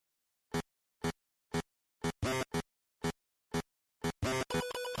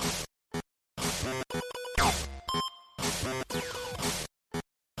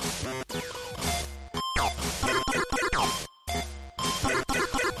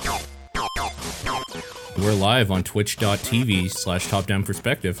We're live on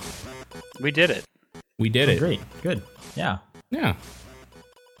twitch.tv/topdownperspective. We did it. We did it. Great. Good. Yeah. Yeah.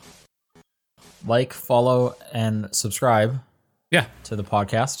 Like, follow, and subscribe. Yeah. To the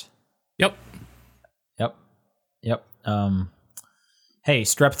podcast. Yep. Hey,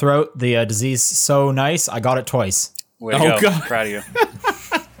 strep throat, the disease so nice, I got it twice. Way to go. God. Proud of you.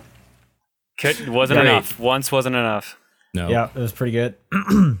 Wasn't Great. enough. Once wasn't enough. No. Yeah, it was pretty good.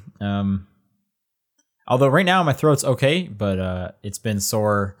 Although right now my throat's okay, but it's been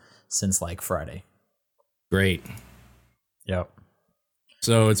sore since like Friday. Great. Yep.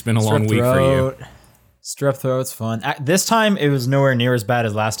 So it's been a long week for you. Strep throat's fun. This time it was nowhere near as bad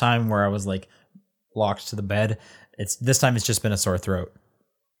as last time where I was like locked to the bed. This time it's just been a sore throat.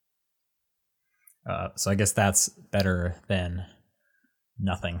 So I guess that's better than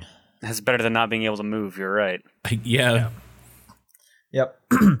nothing. That's better than not being able to move. You're right. Yeah. Yep.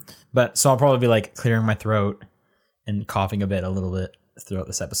 But so I'll probably be like clearing my throat and coughing a little bit throughout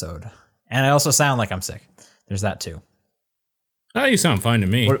this episode. And I also sound like I'm sick. There's that too. Oh, you sound fine to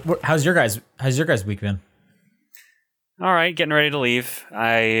me. How's your guys' week been? All right, getting ready to leave.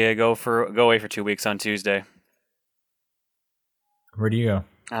 I go away for 2 weeks on Tuesday. Where do you go?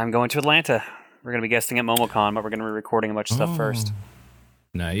 I'm going to Atlanta. We're going to be guesting at MomoCon, but we're going to be recording a bunch of stuff first.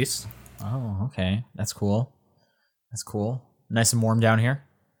 Nice. Oh, okay. That's cool. Nice and warm down here.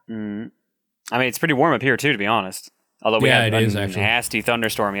 I mean, it's pretty warm up here too, to be honest. Although we had a nasty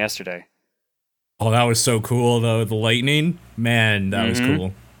thunderstorm yesterday. Oh, that was so cool, though. The lightning. Man, that was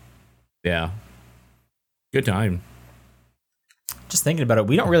cool. Yeah. Good time. Just thinking about it,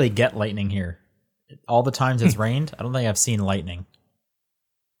 we don't really get lightning here. All the times it's rained, I don't think I've seen lightning.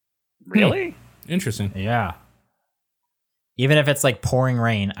 Really? Interesting. Yeah. Even if it's like pouring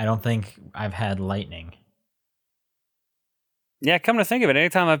rain, I don't think I've had lightning. Yeah, come to think of it,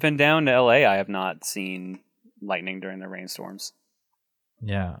 anytime I've been down to LA, I have not seen lightning during the rainstorms.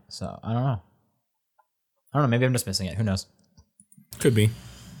 Yeah, so I don't know. Maybe I'm just missing it. Who knows? Could be.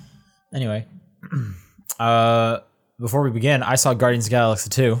 Anyway, before we begin, I saw Guardians of the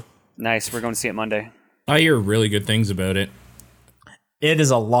Galaxy 2. Nice. We're going to see it Monday. I hear really good things about it. It is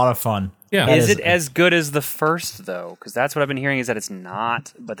a lot of fun. Yeah. Is it as good as the first, though? Because that's what I've been hearing is that it's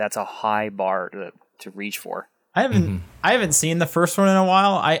not, but that's a high bar to reach for. I haven't seen the first one in a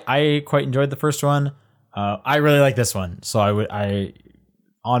while. I quite enjoyed the first one. I really like this one, so I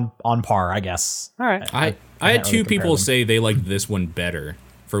on par, I guess. All right. I had two people say they liked this one better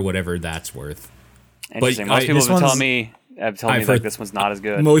for whatever that's worth. Interesting. Most people have told me like this one's not as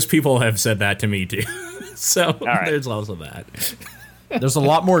good. Most people have said that to me too. So right. There's also that. There's a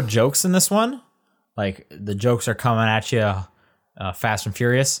lot more jokes in this one. Like the jokes are coming at you fast and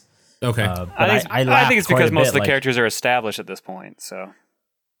furious. Okay. But I think it's because most of the characters are established at this point. So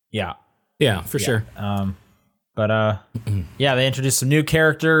yeah. Yeah, for sure. But yeah, they introduced some new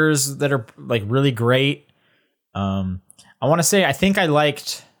characters that are like really great. I want to say I think I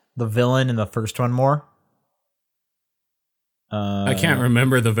liked the villain in the first one more. I can't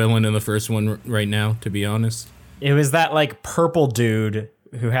remember the villain in the first one right now, to be honest. It was that like purple dude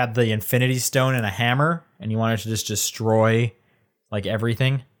who had the Infinity Stone and a hammer, and he wanted to just destroy like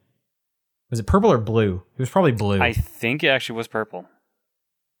everything. Was it purple or blue? It was probably blue. I think it actually was purple.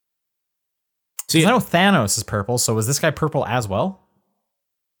 See, I know Thanos is purple, so was this guy purple as well?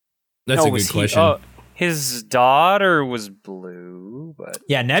 That's a good question. His daughter was blue, but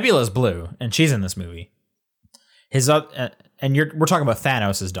Yeah, Nebula's blue, and she's in this movie. We're talking about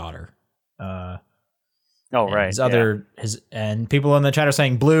Thanos' daughter. Right. And people in the chat are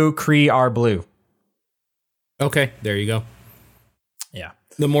saying blue, Kree are blue. Okay, there you go. Yeah.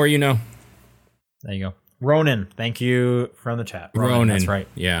 The more you know. There you go. Ronan, thank you from the chat. Ronan, that's right.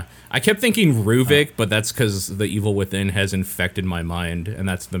 Yeah. I kept thinking Ruvik, but that's because the evil within has infected my mind, and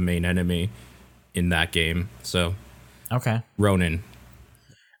that's the main enemy in that game. So, okay. Ronan.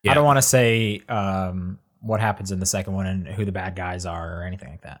 Yeah. I don't want to say what happens in the second one and who the bad guys are or anything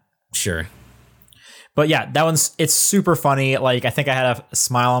like that. Sure. But yeah, it's super funny. Like, I think I had a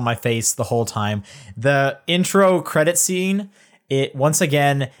smile on my face the whole time. The intro credit scene, it once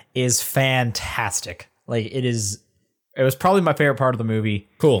again is fantastic. Like, it was probably my favorite part of the movie.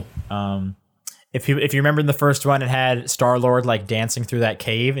 Cool. If you remember in the first one, it had Star-Lord like dancing through that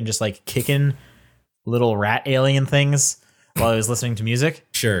cave and just like kicking little rat alien things while he was listening to music.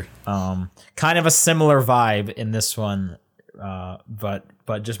 Sure. Kind of a similar vibe in this one, but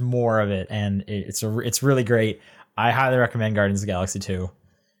just more of it, and it's really great. I highly recommend Guardians of the Galaxy 2.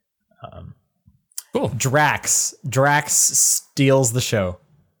 Cool. Drax steals the show.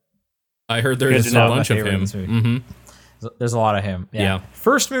 I heard there's a bunch of him. There's a lot of him. Yeah.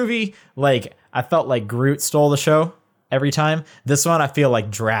 First movie, like I felt like Groot stole the show every time. This one, I feel like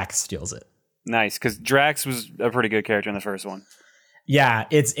Drax steals it. Nice, because Drax was a pretty good character in the first one. Yeah,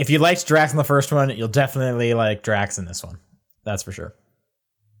 it's if you liked Drax in the first one, you'll definitely like Drax in this one. That's for sure.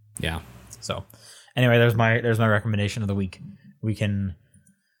 Yeah. So, anyway, there's my recommendation of the week. We can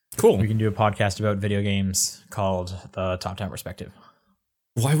Cool. do a podcast about video games called the Top 10 Perspective.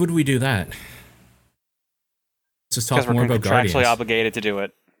 Why would we do that? Let's just talk Because more we're about contractually Guardians. obligated to do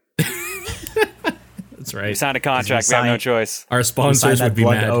it. That's We right. signed a contract. We have no choice. Our We signed sponsors that would be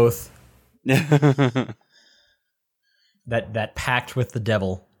blood mad. oath, that pact with the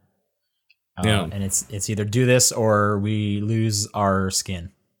devil. Yeah. And it's either do this or we lose our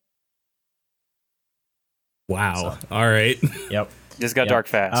skin. Wow. All right. Yep. Just got Yep. dark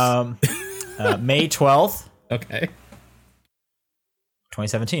fast. May 12th, Okay.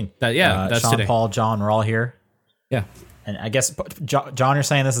 2017. That's Sean, today. Paul, John, we're all here. Yeah. And I guess, John, you're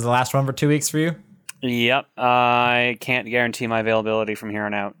saying this is the last one for 2 weeks for you? Yep. I can't guarantee my availability from here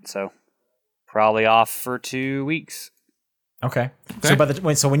on out, so probably off for 2 weeks. Okay.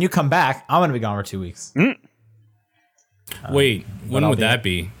 So when you come back, I'm going to be gone for 2 weeks. Wait, when I'll would be- that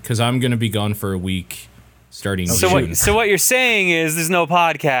be? Because I'm going to be gone for a week starting June. So what you're saying is there's no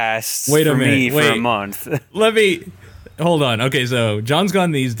podcasts Wait a for me minute, for a wait. month. Let me... Hold on. Okay, so John's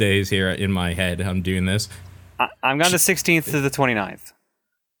gone these days here in my head. I'm doing this. I'm gone the 16th to the 29th.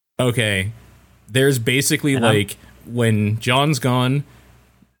 Okay. There's basically And I'm- like when John's gone,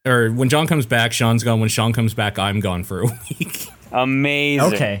 or when John comes back, Sean's gone. When Sean comes back, I'm gone for a week.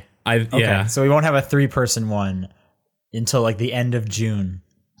 Amazing. Okay. Yeah. Okay. So we won't have a 3-person one until like the end of June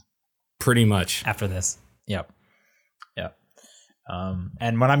Pretty much. after this. Yep. Yep.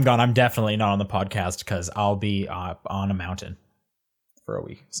 And when I'm gone, I'm definitely not on the podcast because I'll be on a mountain for a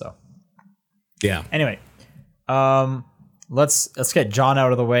week. So Yeah. anyway, let's get John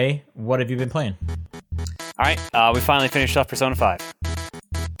out of the way. What have you been playing? All right. We finally finished off Persona 5.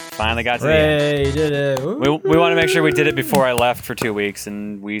 Finally got to the end. Ray did it. We want to make sure we did it before I left for 2 weeks,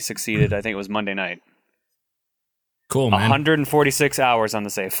 and we succeeded. I think it was Monday night. Cool, man. 146 hours on the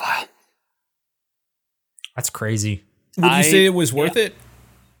save file. That's crazy. Would you say it was worth it?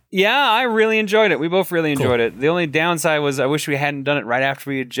 Yeah, I really enjoyed it. We both really enjoyed it. The only downside was I wish we hadn't done it right after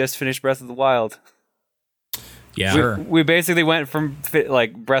we had just finished Breath of the Wild. Yeah. Sure. We basically went from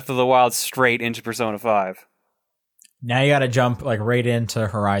like Breath of the Wild straight into Persona 5. Now you got to jump like right into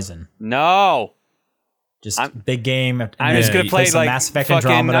Horizon. No. Just I'm- big game. I'm just going to play some like Mass Effect fucking,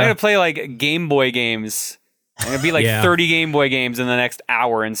 I'm Andromeda. going to play like Game Boy games. I'm going to be like Yeah. 30 Game Boy games in the next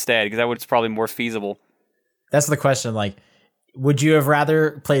hour instead, because that was probably more feasible. That's the question. Like, would you have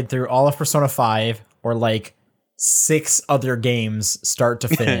rather played through all of Persona 5 or like 6 other games start to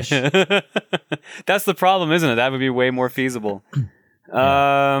finish? That's the problem, isn't it? That would be way more feasible.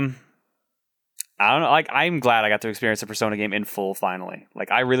 I don't know. Like, I'm glad I got to experience a Persona game in full finally. Like,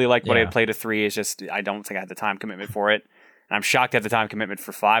 I really liked what I Yeah. had played at 3. It's just I don't think I had the time commitment for it. And I'm shocked at the time commitment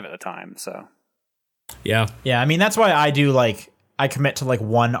for 5 at the time. So Yeah. Yeah, I mean that's why I do like I commit to like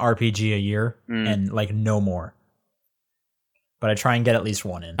one RPG a year and like no more. But I try and get at least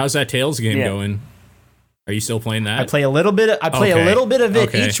one in. How's that Tales game Yeah. going? Are you still playing that? I play a little bit. I play Okay. a little bit of it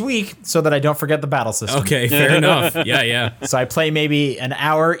Okay. each week so that I don't forget the battle system. Okay, fair enough. Yeah, yeah. So I play maybe an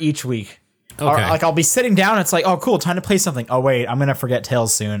hour each week. Or, Okay. like I'll be sitting down. And it's like, oh, cool, time to play something. Oh wait, I'm gonna forget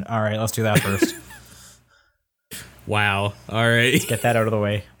Tales soon. All right, let's do that first. Wow. All right. Get that out of the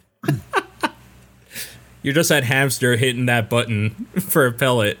way. You're just that hamster hitting that button for a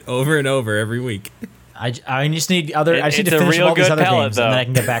pellet over and over every week. I just need other. I just need It's to a finish real all these good other pellet, games, and then though. I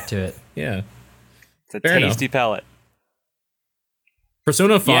can get back to it. Yeah. it's a Fair enough. tasty pellet.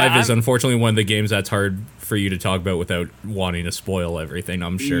 Persona 5 Yeah, is I'm- unfortunately one of the games that's hard for you to talk about without wanting to spoil everything,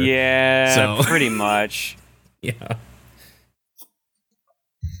 I'm sure. Yeah, So- pretty much. Yeah. I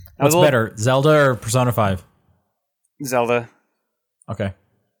What's was a little- better, Zelda or Persona 5? Zelda. Okay.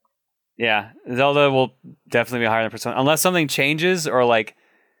 Yeah, Zelda will definitely be higher than Persona, unless something changes or like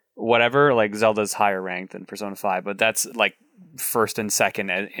whatever. Like Zelda's higher ranked than Persona 5, but that's like first and second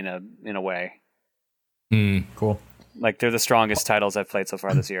in a way. Cool. Like they're the strongest titles I've played so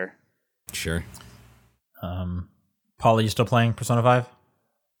far this year. Sure. Paul, are you still playing Persona 5?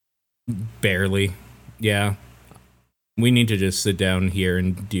 Barely. Yeah. We need to just sit down here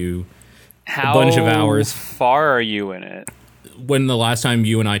and do How bunch of hours. far are you in it? when the last time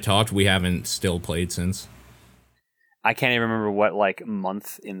you and I talked, we haven't still played since. I can't even remember what like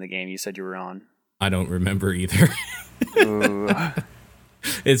month in the game you said you were on. I don't remember either. Ooh.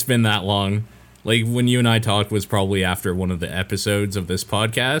 It's been that long. Like when you and I talked was probably after one of the episodes of this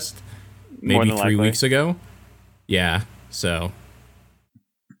podcast, More maybe than 3 likely. weeks ago. Yeah. So,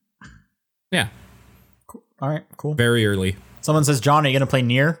 yeah, All right, cool. very early. Someone says, John, are you going to play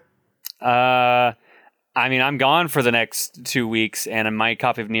Nier? I mean, I'm gone for the next 2 weeks, and my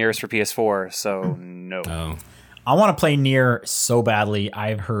copy of Nier is for PS4, so no. Oh, I want to play Nier so badly.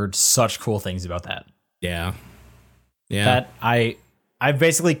 I've heard such cool things about that. yeah. Yeah. That I've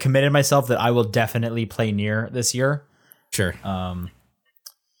basically committed myself that I will definitely play Nier this year. Sure. I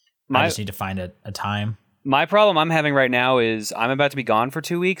just need to find a time. My problem I'm having right now is I'm about to be gone for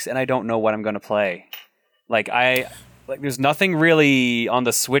 2 weeks, and I don't know what I'm going to play. Like, there's nothing really on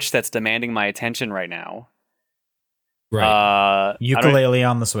the Switch that's demanding my attention right now. Right. Ukulele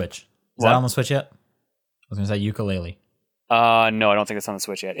on the Switch. Is What? that on the Switch yet? I was going to say ukulele. No, I don't think it's on the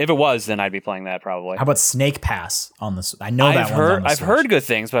Switch yet. If it was, then I'd be playing that probably. How about Snake Pass on the Switch? I know that one's on the I've Switch. heard good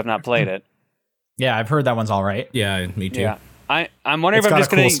things, but I've not played it. Yeah, I've heard that one's all right. Yeah, me too. Yeah, I'm wondering It's if I'm got a just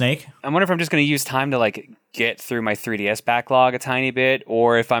cool gonna. snake. I'm wondering if I'm just gonna use time to like get through my 3DS backlog a tiny bit,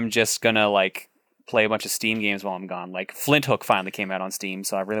 or if I'm just gonna like play a bunch of Steam games while I'm gone. Like Flint Hook finally came out on Steam,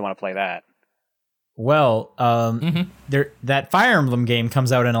 so I really want to play that. Well, that Fire Emblem game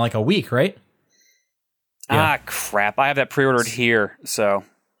comes out in like a week, right? Yeah. Ah, crap! I have that pre-ordered here, so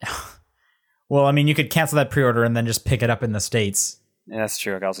Well, I mean, you could cancel that pre-order and then just pick it up in the States. yeah, that's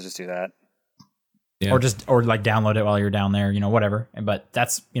true. I could also just do that. Yeah. Or like download it while you're down there, whatever. But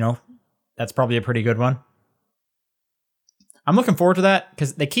that's probably a pretty good one. I'm looking forward to that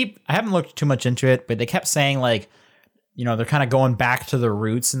because I haven't looked too much into it, but they kept saying like, they're kind of going back to the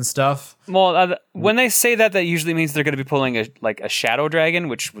roots and stuff. Well, when they say that, that usually means they're going to be pulling a Shadow Dragon,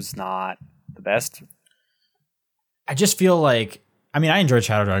 which was not the best. I just feel like, I enjoyed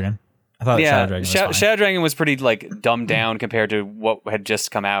Shadow Dragon. I thought Shadow Dragon was fine. Shadow Dragon was pretty like dumbed down compared to what had just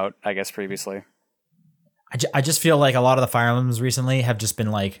come out, I guess, previously. I just feel like a lot of the Fire Emblems recently have just been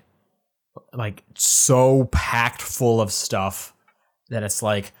like so packed full of stuff that it's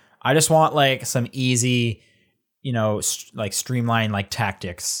like, I just want like some easy, like streamlined like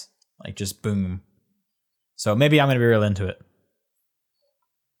tactics, like just boom. So maybe I'm going to be real into it.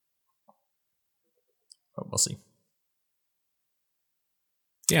 But we'll see.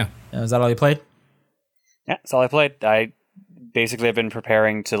 Yeah. Is that all you played? Yeah, that's all I played. I basically have been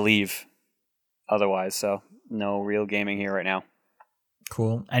preparing to leave otherwise, so no real gaming here right now.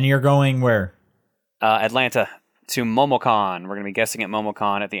 Cool. And you're going where? Atlanta to MomoCon. We're going to be guessing at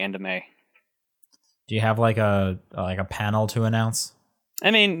MomoCon at the end of May. Do you have like a panel to announce?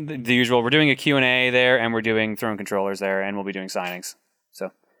 I mean, the usual. We're doing a Q&A there, and we're doing throwing controllers there, and we'll be doing signings.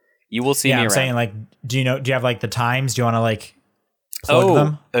 So you will see me I'm around. saying like, do you have like the times? Do you want to like plug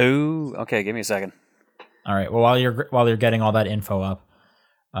them? Oh, okay. Give me a second. All right. Well, while you're getting all that info up,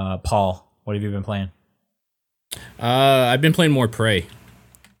 Paul, what have you been playing? I've been playing more Prey.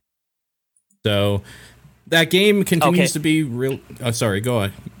 So that game continues to be real. Oh, sorry. Go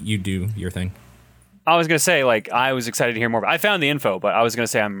on. You do your thing. I was going to say, like, I was excited to hear more. I found the info, but I was going to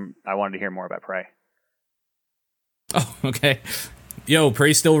say I wanted to hear more about Prey. Oh, okay. Yo,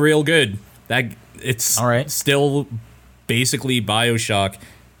 Prey's still real good. It's all right. Still basically BioShock.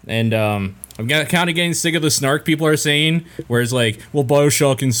 And I'm kind of getting sick of the snark people are saying, where it's like, well,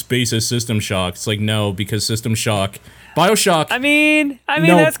 BioShock in space is System Shock. It's like, no, because System Shock... BioShock... I mean,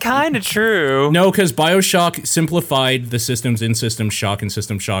 no, that's kind of true. No, because BioShock simplified the systems in System Shock and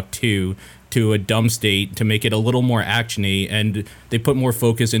System Shock 2 to a dumb state to make it a little more action-y, and they put more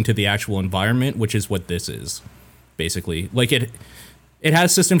focus into the actual environment, which is what this is, basically. Like, it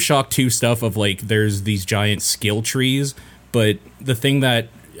has System Shock 2 stuff of, like, there's these giant skill trees, but the thing that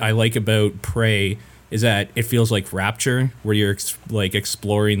I like about Prey is that it feels like Rapture, where you're, like,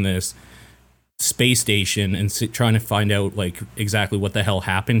 exploring this space station and trying to find out like exactly what the hell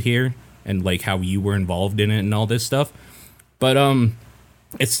happened here and like how you were involved in it and all this stuff. But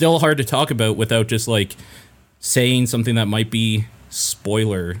it's still hard to talk about without just like saying something that might be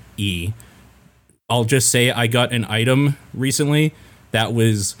spoiler-y. I'll just say I got an item recently that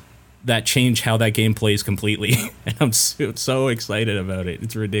changed how that game plays completely, and I'm so excited about it.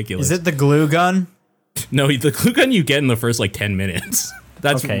 It's ridiculous. Is it the glue gun? No, the glue gun you get in the first like 10 minutes.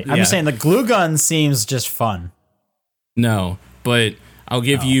 That's okay. Yeah. I'm just saying the glue gun seems just fun. No, but I'll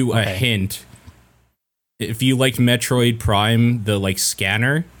give you a hint. If you liked Metroid Prime, the like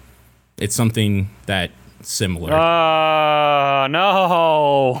scanner, it's something that similar. No.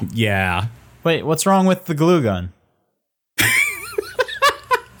 Yeah. Wait, what's wrong with the glue gun?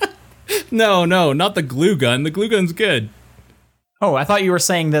 No, not the glue gun. The glue gun's good. Oh, I thought you were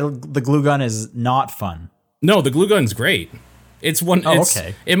saying that the glue gun is not fun. No, the glue gun's great. It's one.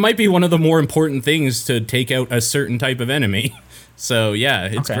 Okay. It might be one of the more important things to take out a certain type of enemy. So yeah,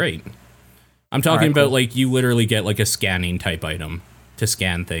 it's great. I'm talking Alright, about cool. like you literally get like a scanning type item to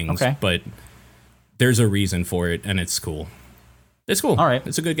scan things, Okay. but there's a reason for it, and it's cool. It's cool. All right.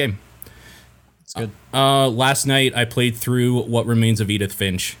 It's a good game. It's good. Last night I played through What Remains of Edith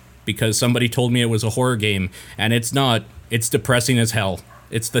Finch because somebody told me it was a horror game, and it's not. It's depressing as hell.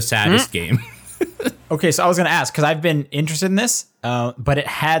 It's the saddest game. Okay, so I was gonna ask because I've been interested in this, but it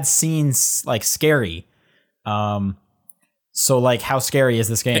had scenes like scary. So like, how scary is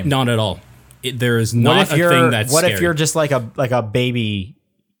this game? Not at all. There is What not if a you're thing that's what scary. if you're just like a baby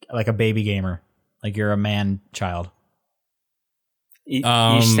gamer, like you're a man child?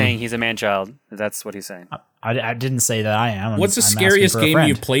 He's saying he's a man child. That's what he's saying. I didn't say that I am. What's the I'm asking scariest for a game friend.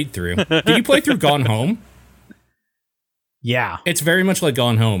 you played through? Did you play through Gone Home? Yeah. It's very much like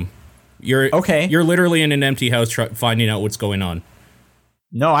Gone Home. You're Okay. You're literally in an empty house finding out what's going on.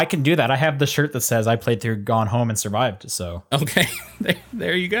 No, I can do that. I have the shirt that says I played through Gone Home and survived. So Okay,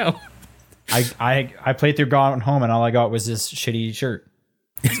 there you go. I played through Gone Home and all I got was this shitty shirt.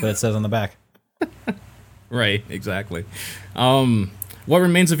 That's what it says on the back. Right, exactly. What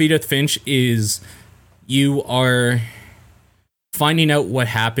Remains of Edith Finch is you are finding out what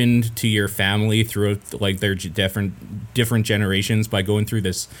happened to your family throughout like their different generations by going through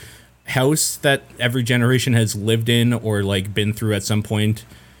this house that every generation has lived in or like been through at some point,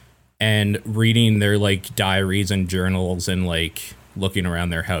 and reading their like diaries and journals and like looking around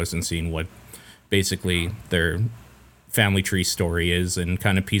their house and seeing what basically their family tree story is and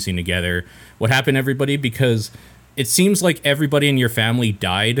kind of piecing together what happened to everybody, because it seems like everybody in your family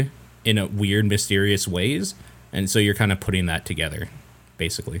died in a weird, mysterious ways, and so you're kind of putting that together,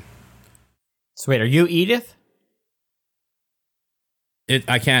 basically. So wait, are you Edith?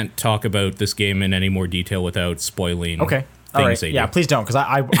 I can't talk about this game in any more detail without spoiling Okay. All right. things they Yeah, do. please don't, because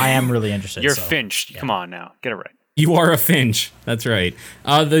I am really interested. You're so. Finch. Come on now. Get it right. You are a Finch. That's right.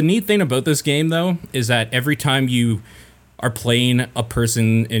 The neat thing about this game, though, is that every time you are playing a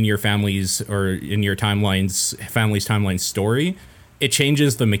person in your family's or in your family's timeline story, it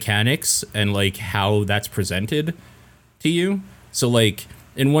changes the mechanics and like how that's presented to you. So like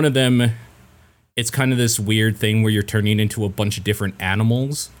in one of them, it's kind of this weird thing where you're turning into a bunch of different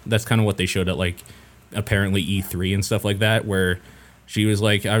animals. That's kind of what they showed at like apparently E3 and stuff like that, where she was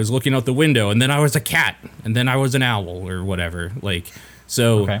like, I was looking out the window and then I was a cat and then I was an owl or whatever. Like,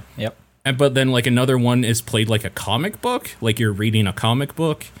 so, Okay. Yep. but then like another one is played like a comic book, like you're reading a comic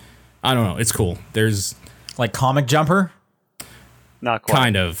book. I don't know. It's cool. There's Like Comic Jumper. Not quite.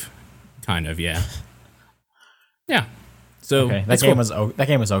 kind of, yeah. Yeah. So Okay. That it's game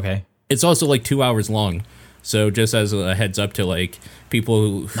cool. was okay. It's also like 2 hours long. So just as a heads up to like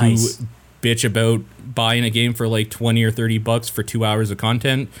people who Nice. bitch about buying a game for like 20 or 30 bucks for 2 hours of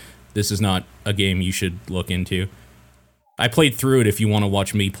content, this is not a game you should look into. I played through it if you want to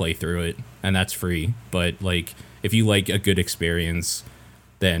watch me play through it, and that's free. But like if you like a good experience,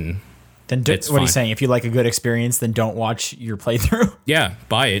 then Then It's what are you fine. saying? If you like a good experience, then don't watch your playthrough. yeah,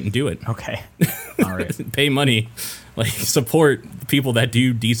 buy it and do it. Okay. All right. Pay money. Like support people that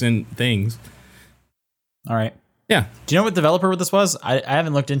do decent things. All right. Yeah. Do you know what developer this was? I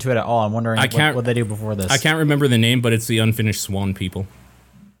haven't looked into it at all. I'm wondering I can't- what they do before this. I can't remember the name, but it's the Unfinished Swan people.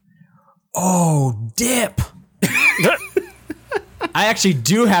 Oh, dip. I actually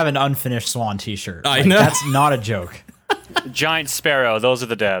do have an Unfinished Swan t-shirt. I know. That's not a joke. Giant Sparrow. Those are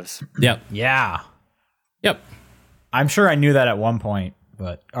the devs. Yep. Yeah. Yep. I'm sure I knew that at one point,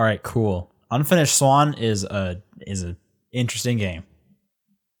 but all right, cool. Unfinished Swan is a interesting game.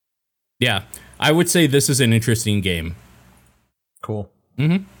 Yeah. I would say this is an interesting game. Cool.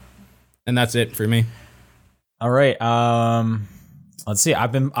 And that's it for me. All right. Let's see.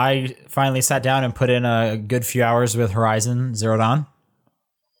 I finally sat down and put in a good few hours with Horizon Zero Dawn.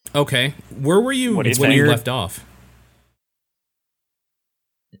 Okay. Where were you What do you when think? you left off?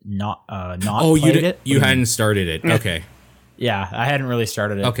 Not Oh, played you it. you hadn't started it. Okay. Yeah, I hadn't really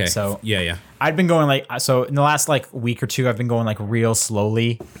started it. Okay. So yeah. I'd been going in the last week or two, I've been going real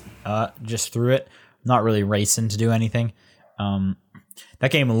slowly, just through it. Not really racing to do anything.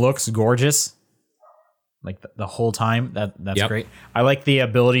 That game looks gorgeous. Like the whole time. That's Yep. great. I like the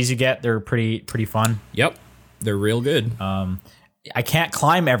abilities you get. They're pretty fun. Yep. They're real good. I can't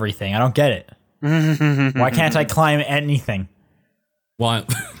climb everything. I don't get it. Why can't I climb anything? Well,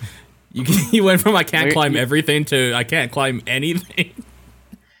 you went from I can't Wait, climb everything to I can't climb anything.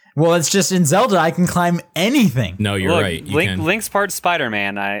 Well, it's just in Zelda I can climb anything. No, you're Look, right. You can. Link's part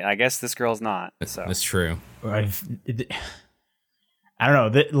Spider-Man. I guess this girl's not. So That's true. I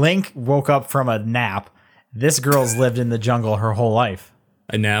don't know. Link woke up from a nap. This girl's lived in the jungle her whole life.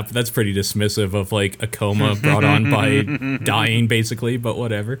 A nap. That's pretty dismissive of like a coma brought on by dying, basically. But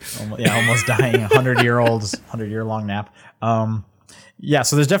whatever. Almost dying. 100-year-long nap. Yeah.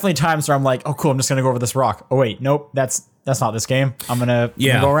 So there's definitely times where I'm like, oh, cool. I'm just gonna go over this rock. Oh wait, nope. That's not this game. I'm gonna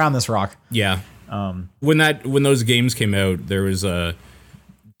go around this rock. Yeah. When those games came out, there was a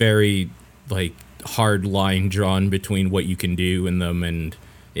very like hard line drawn between what you can do in them, and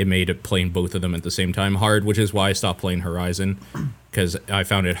it made it playing both of them at the same time hard, which is why I stopped playing Horizon, because I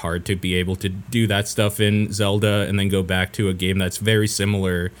found it hard to be able to do that stuff in Zelda and then go back to a game that's very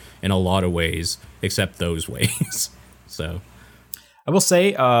similar in a lot of ways, except those ways. So I will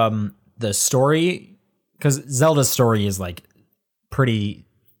say the story, because Zelda's story is like pretty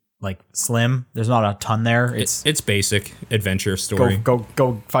like slim. There's not a ton there. It's basic adventure story.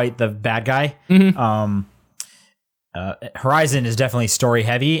 Go fight the bad guy. Mm-hmm. Horizon is definitely story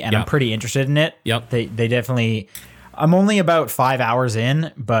heavy, and I'm pretty interested in it. Yep. They definitely. I'm only about 5 hours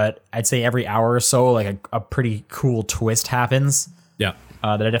in, but I'd say every hour or so, like a pretty cool twist happens. Yeah.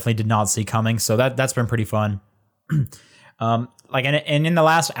 That I definitely did not see coming. So that's been pretty fun. Like and in the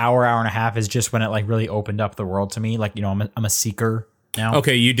last hour and a half is just when it like really opened up the world to me. Like, you know, I'm a seeker now.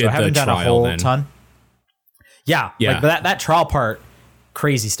 Okay, you did so I haven't the done trial a whole then. ton. Yeah. Like, but that trial part,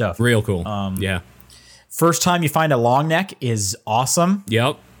 crazy stuff. Real cool. Yeah. First time you find a long neck is awesome.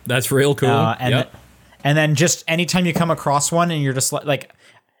 Yep. That's real cool. And then just anytime you come across one and you're just like,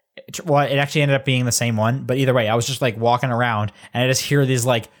 well, it actually ended up being the same one, but either way, I was just like walking around and I just hear these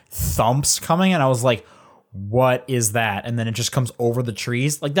like thumps coming, and I was like, what is that? And then it just comes over the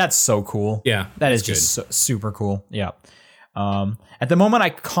trees. Like, that's so cool. Yeah. That is just super cool. Yeah. At the moment, I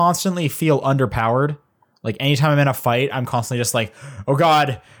constantly feel underpowered. Like, anytime I'm in a fight, I'm constantly just like, oh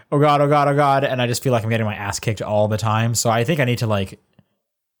God, oh God, oh God, oh God. And I just feel like I'm getting my ass kicked all the time. So I think I need to like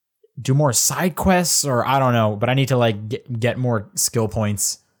do more side quests, or I don't know, but I need to like get more skill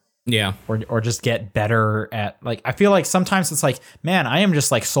points. Yeah. Or just get better at, like, I feel like sometimes it's like, man, I am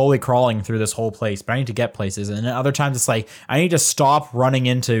just like slowly crawling through this whole place, but I need to get places. And then other times it's like, I need to stop running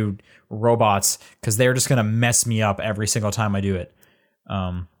into robots because they're just going to mess me up every single time I do it.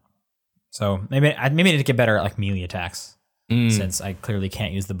 So maybe I need to get better at like melee attacks, since I clearly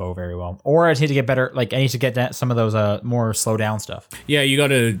can't use the bow very well. Or I need to get better, like I need to get some of those more slow down stuff. Yeah, you got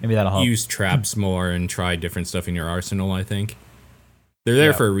to Maybe that'll help. use traps more and try different stuff in your arsenal, I think. They're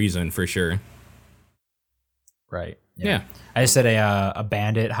there for a reason, for sure. Right. Yeah. I just did a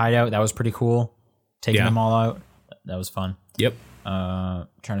bandit hideout. That was pretty cool. Taking them all out. That was fun. Yep. Trying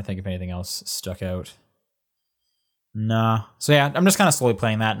to think if anything else stuck out. Nah. So yeah, I'm just kind of slowly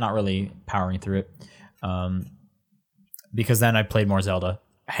playing that, not really powering through it. Because then I played more Zelda.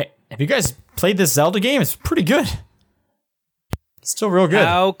 Hey, have you guys played this Zelda game? It's pretty good. It's still real good.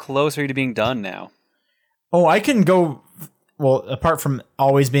 How close are you to being done now? Oh, I can go. Well, apart from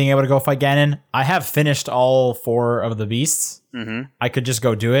always being able to go fight Ganon, I have finished all 4 of the beasts. Mm-hmm. I could just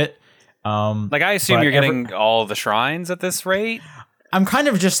go do it. Like, I assume you're getting all the shrines at this rate? I'm kind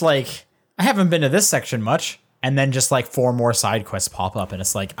of just like, I haven't been to this section much. And then just like 4 more side quests pop up. And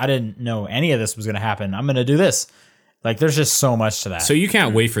it's like, I didn't know any of this was going to happen. I'm going to do this. Like, there's just so much to that. So you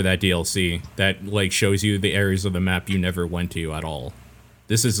can't wait for that DLC that like shows you the areas of the map you never went to at all.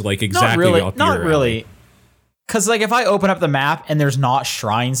 This is like exactly up your alley. Not really. Because, like, if I open up the map and there's not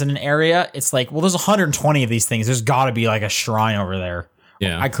shrines in an area, it's like, well, there's 120 of these things. There's got to be, like, a shrine over there.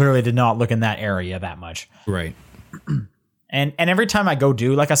 Yeah. I clearly did not look in that area that much. Right. And every time I go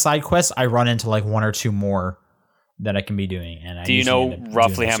do, like, a side quest, I run into, like, 1 or 2 more that I can be doing. And do you know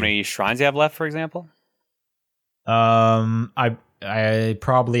roughly how many shrines you have left, for example? I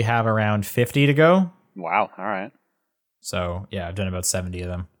probably have around 50 to go. Wow. All right. So, yeah, I've done about 70 of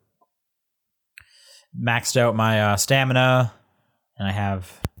them. Maxed out my stamina, and I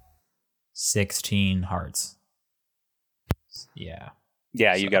have 16 hearts. Yeah.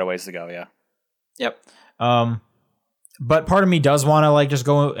 Yeah, you got a ways to go, yeah. Yep. But part of me does want to like just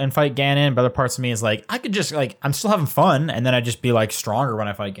go and fight Ganon, but other parts of me is like, I could just like, I'm still having fun, and then I'd just be like stronger when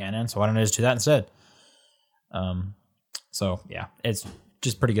I fight Ganon, so why don't I just do that instead? So yeah, it's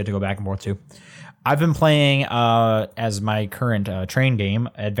just pretty good to go back and forth to. I've been playing as my current train game,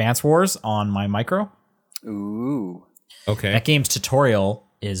 Advance Wars on my micro. Ooh. Okay. That game's tutorial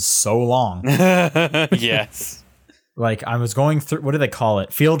is so long. Yes. Like, I was going through, what do they call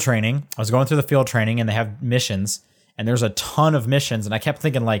it? Field training. I was going through the field training, and they have missions, and there's a ton of missions, and I kept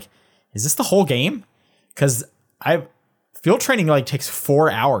thinking, like, is this the whole game? Because field training like takes 4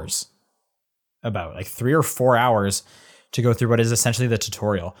 hours, about like 3 or 4 hours to go through what is essentially the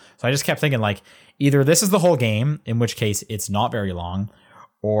tutorial. So I just kept thinking, like, either this is the whole game, in which case it's not very long,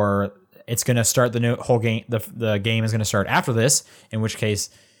 or it's going to start the whole game. The game is going to start after this, in which case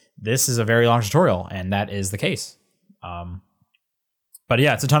this is a very long tutorial, and that is the case. But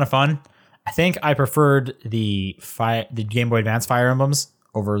yeah, it's a ton of fun. I think I preferred the Game Boy Advance Fire Emblems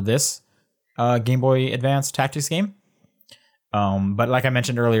over this Game Boy Advance Tactics game. But like I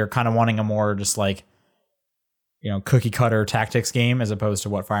mentioned earlier, kind of wanting a more just like, cookie cutter tactics game as opposed to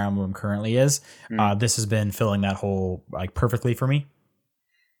what Fire Emblem currently is. This has been filling that hole like perfectly for me.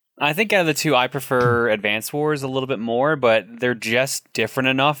 I think out of the two, I prefer Advance Wars a little bit more, but they're just different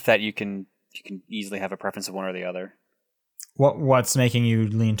enough that you can easily have a preference of one or the other. What's making you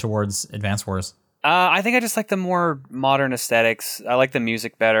lean towards Advance Wars? I think I just like the more modern aesthetics. I like the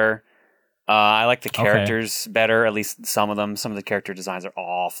music better. I like the characters better, at least some of them. Some of the character designs are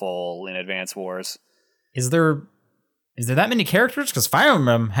awful in Advance Wars. Is there that many characters? Because Fire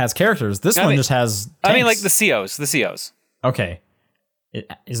Emblem has characters. This one just has tanks. I mean, like the COs. Okay.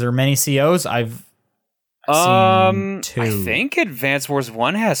 Is there many COs? I've seen 2. I think Advance Wars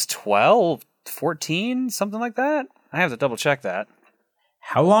 1 has 12, 14, something like that. I have to double check that.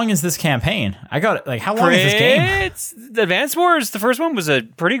 How long is this campaign? How long is this game? The Advance Wars, the first one was a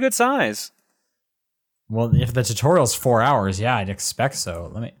pretty good size. Well, if the tutorial's 4 hours, yeah, I'd expect so.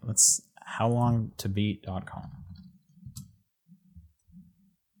 Let's howlongtobeat.com.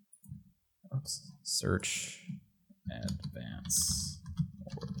 Oops. Search Advance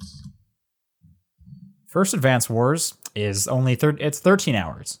Wars. First Advance Wars is only it's 13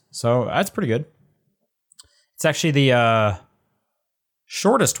 hours. So that's pretty good. It's actually the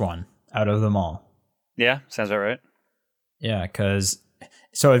shortest one out of them all. Yeah, sounds about right. Yeah,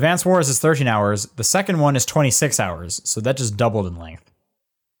 so Advance Wars is 13 hours. The second one is 26 hours. So that just doubled in length.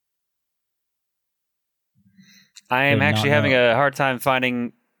 I am actually having a hard time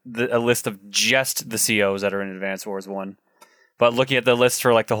finding a list of just the COs that are in Advance Wars 1. But looking at the list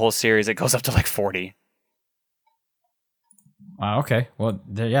for like the whole series, it goes up to like 40. Okay. Well,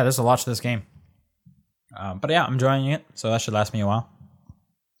 there's a lot to this game. But yeah, I'm enjoying it, so that should last me a while.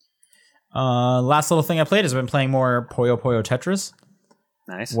 Last little thing I played is I've been playing more Puyo Puyo Tetris.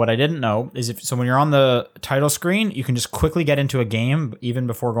 Nice. What I didn't know is when you're on the title screen, you can just quickly get into a game even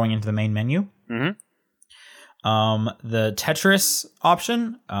before going into the main menu. Mm-hmm. The Tetris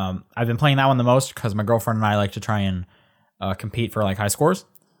option, I've been playing that one the most because my girlfriend and I like to try and compete for like high scores.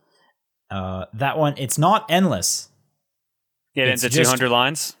 That one, it's not endless. It ends at 200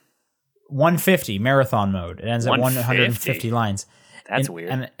 lines? 150 marathon mode. It ends at 150 lines. That's weird.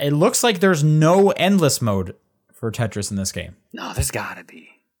 And it looks like there's no endless mode for Tetris in this game. No, there's gotta be.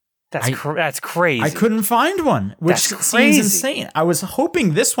 That's crazy. I couldn't find one, which seems insane. I was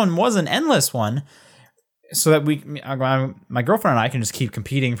hoping this one was an endless one, so that my girlfriend and I can just keep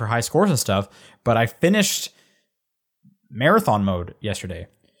competing for high scores and stuff. But I finished marathon mode yesterday.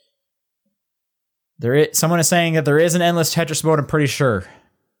 Someone is saying that there is an endless Tetris mode. I'm pretty sure.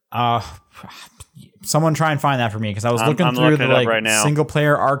 Someone try and find that for me, because I was looking through the like single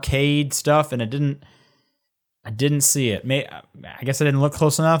player arcade stuff and I didn't see it. I guess I didn't look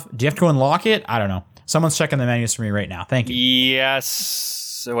close enough. Do you have to unlock it? I don't know. Someone's checking the menus for me right now. Thank you. Yes.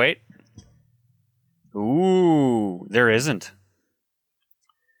 So wait. Ooh, there isn't.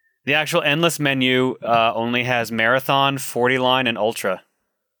 The actual endless menu only has marathon, 40 line, and ultra.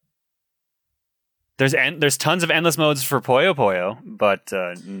 There's tons of endless modes for Puyo Puyo, but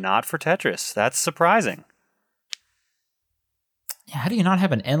not for Tetris. That's surprising. Yeah, how do you not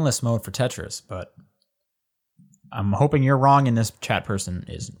have an endless mode for Tetris? But I'm hoping you're wrong and this chat person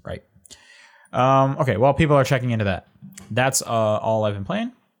is right. Okay, well, people are checking into that. That's all I've been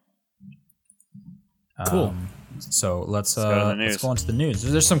playing. Cool. So let's go into the news.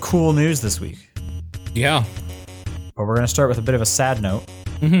 There's some cool news this week. Yeah. But we're going to start with a bit of a sad note.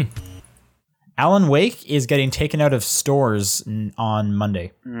 Mm-hmm. Alan Wake is getting taken out of stores on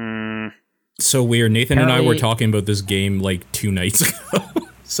Monday. So weird. Nathan and I were talking about this game like 2 nights ago.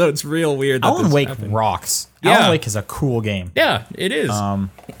 So it's real weird that Alan Wake happened. rocks. Yeah. Alan Wake is a cool game. Yeah, it is.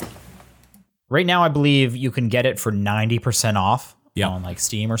 Right now, I believe you can get it for 90% off on like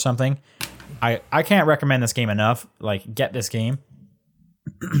Steam or something. I can't recommend this game enough. Like, get this game.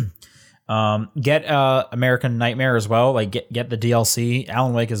 Get American Nightmare as well. Like, get the DLC.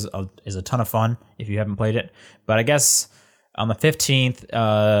 Alan Wake is a ton of fun if you haven't played it. But I guess on the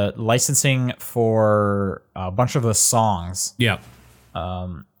 15th, licensing for a bunch of the songs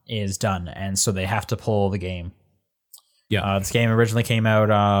is done, and so they have to pull the game. Yeah, this game originally came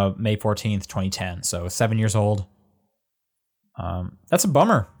out May 14th, 2010, so 7 years old. That's a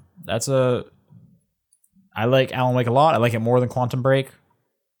bummer. I like Alan Wake a lot. I like it more than Quantum Break.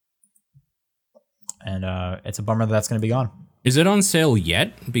 And it's a bummer that's going to be gone. Is it on sale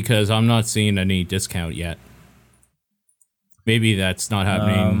yet? Because I'm not seeing any discount yet. Maybe that's not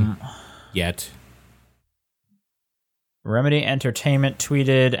happening yet. Remedy Entertainment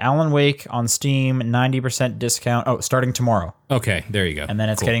tweeted Alan Wake on Steam 90% discount. Oh, starting tomorrow. Okay, there you go. And then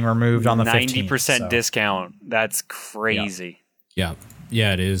it's getting removed on the 15th. 90% discount. That's crazy. Yeah,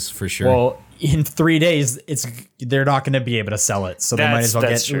 it is for sure. Well, in 3 days, they're not going to be able to sell it, so they might as well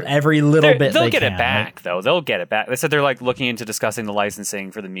get true. every little bit. They'll they get can, it back, right? though. They'll get it back. They said they're like looking into discussing the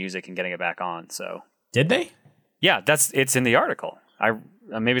licensing for the music and getting it back on. So did they? Yeah, it's in the article.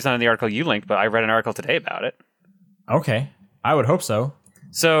 Maybe it's not in the article you linked, but I read an article today about it. Okay, I would hope so.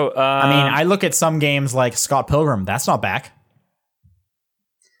 So I mean, I look at some games like Scott Pilgrim. That's not back.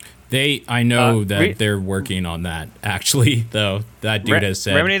 I know that they're working on that, actually, though. That dude has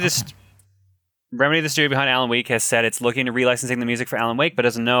said... Remedy, the studio behind Alan Wake, has said it's looking to relicensing the music for Alan Wake, but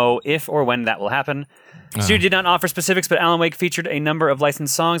doesn't know if or when that will happen. The studio did not offer specifics, but Alan Wake featured a number of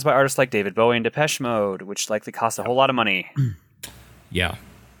licensed songs by artists like David Bowie and Depeche Mode, which likely cost a whole lot of money. Yeah.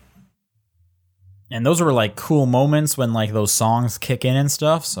 And those were like cool moments when like those songs kick in and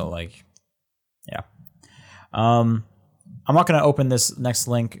stuff. So like, yeah. I'm not going to open this next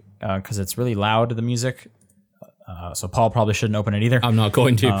link because it's really loud, the music. So Paul probably shouldn't open it either. I'm not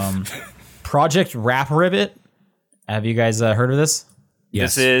going to. Project Rap Ribbit. Have you guys heard of this?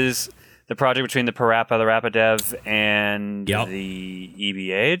 Yes. This is the project between the Parappa the Rappa dev and the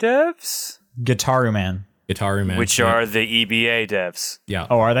EBA devs? Guitaru Man. Which are the EBA devs. Yeah.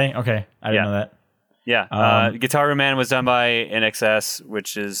 Oh, are they? Okay. I didn't know that. Yeah. Guitaru Man was done by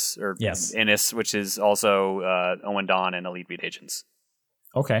NXS, Innis, which is also Owen Don and Elite Beat Agents.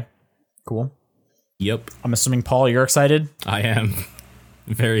 Okay. Cool. Yep. I'm assuming, Paul, you're excited? I am.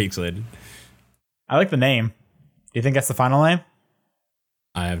 Very excited. I like the name. Do you think that's the final name?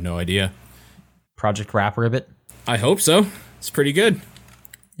 I have no idea. Project Rap Ribbit? I hope so. It's pretty good.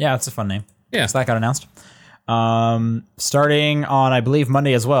 Yeah, it's a fun name. Yeah. So that got announced. Starting on, I believe,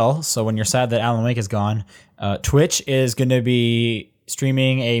 Monday as well. So when you're sad that Alan Wake is gone, Twitch is going to be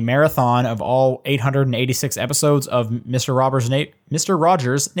streaming a marathon of all 886 episodes of Mr. Rogers'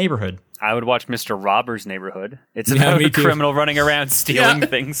 Neighborhood. I would watch Mr. Robber's Neighborhood. It's about a criminal running around stealing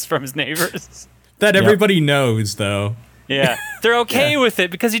things from his neighbors. That everybody knows, though. Yeah. They're okay with it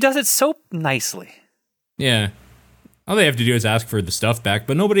because he does it so nicely. Yeah. All they have to do is ask for the stuff back,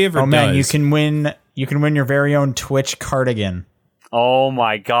 but nobody ever does. Oh man, you can win your very own Twitch cardigan. Oh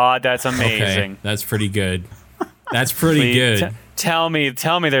my god, that's amazing. Okay, that's pretty good. That's pretty good. Tell me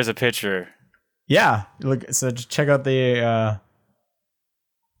there's a picture. Yeah. Look, so check out the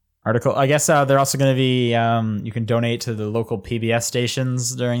article. I guess they're also going to be you can donate to the local PBS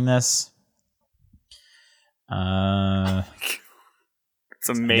stations during this. It's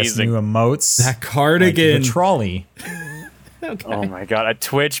amazing. New emotes. That cardigan. Like the trolley. Okay. Oh my god, a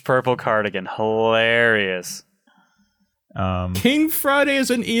Twitch purple cardigan. Hilarious. King Friday is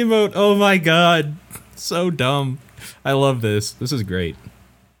an emote. Oh my god. So dumb. I love this. This is great.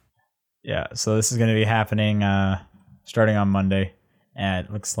 Yeah, so this is going to be happening starting on Monday at,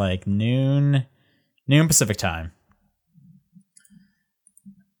 it looks like noon Pacific time.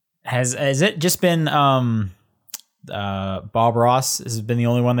 Has it just been Bob Ross has been the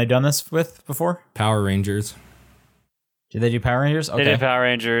only one they've done this with before? Power Rangers. Did they do Power Rangers? Okay. They did Power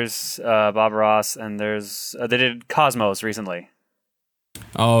Rangers, Bob Ross, and they did Cosmos recently.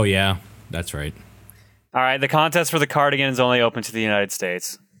 Oh yeah, that's right. All right, the contest for the cardigan is only open to the United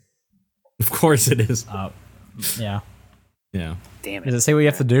States. Of course it is. Yeah. Yeah. Damn it. Does it say what you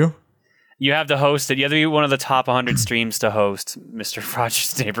have to do? You have to host it. You have to be one of the top 100 streams to host Mr.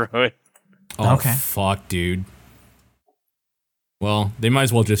 Rogers' Neighborhood. Oh, okay. Fuck, dude. Well, they might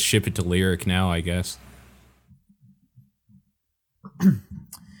as well just ship it to Lyric now, I guess.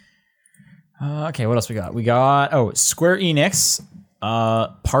 Okay, what else we got? We got Square Enix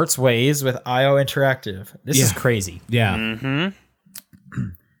parts ways with IO Interactive. This is crazy. Yeah. Mm-hmm.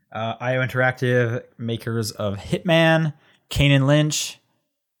 IO Interactive, makers of Hitman, Kane and Lynch,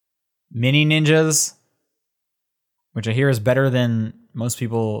 Mini Ninjas, which I hear is better than most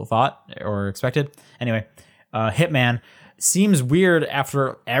people thought or expected. Anyway, Hitman seems weird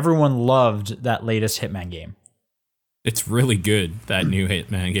after everyone loved that latest Hitman game. It's really good, that new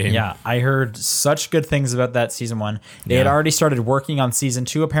Hitman game. Yeah, I heard such good things about that season 1. They had already started working on season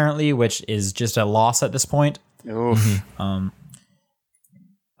 2 apparently, which is just a loss at this point. Oof. Kind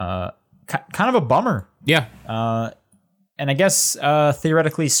of a bummer. Yeah. And I guess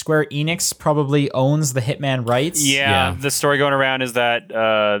theoretically Square Enix probably owns the Hitman rights. Yeah, the story going around is that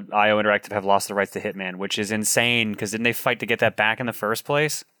IO Interactive have lost the rights to Hitman, which is insane because didn't they fight to get that back in the first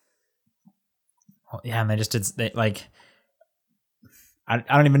place? Yeah, and they just did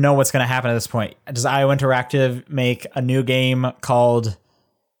I don't even know what's going to happen at this point. Does IO Interactive make a new game called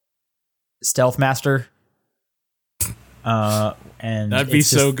Stealth Master? And That'd be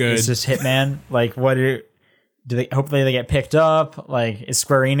so good. It's just Hitman. Like, what do they? Hopefully, they get picked up. Like, is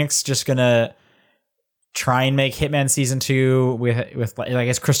Square Enix just gonna try and make Hitman Season 2 with like, I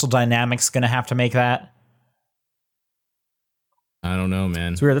guess Crystal Dynamics gonna have to make that? I don't know,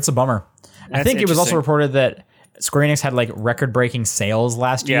 man. It's weird. That's a bummer. I think it was also interesting. reported that Square Enix had like record-breaking sales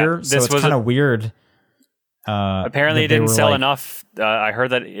last year, so it's kind of weird. Apparently, it didn't sell enough. I heard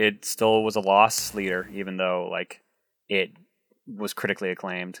that it still was a loss leader, even though like it was critically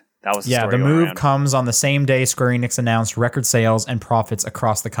acclaimed. That was the story the going move around. comes on the same day Square Enix announced record sales and profits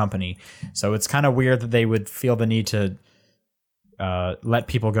across the company. So it's kind of weird that they would feel the need to let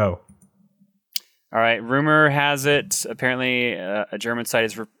people go. All right, rumor has it. Apparently, a German site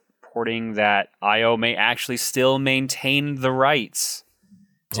is reporting that IO may actually still maintain the rights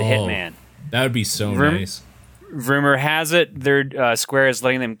to Hitman. That would be so nice. Rumor has it their Square is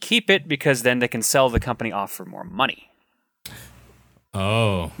letting them keep it because then they can sell the company off for more money.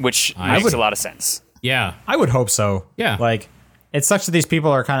 Oh, Which makes a lot of sense. yeah. I would hope so. Yeah. Like, it sucks that these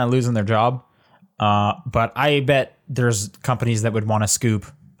people are kind of losing their job. But I bet there's companies that would want to scoop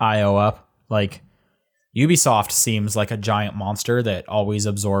IO up. Like, Ubisoft seems like a giant monster that always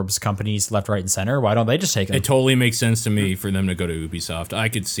absorbs companies left, right, and center. Why don't they just take them? It totally makes sense to me for them to go to Ubisoft. I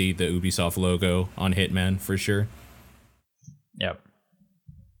could see the Ubisoft logo on Hitman for sure. Yep.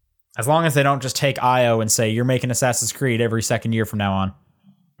 As long as they don't just take IO and say, you're making Assassin's Creed every second year from now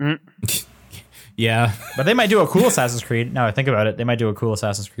on. Yeah. But they might do a cool Assassin's Creed. Now I think about it, they might do a cool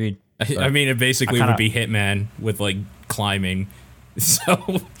Assassin's Creed. I mean, it basically would be Hitman with like climbing.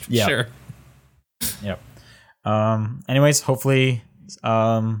 So, Yep. sure. Yep. Anyways, hopefully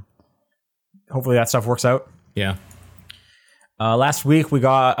that stuff works out. Yeah. Last week we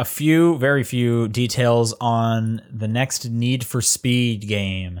got very few details on the next Need for Speed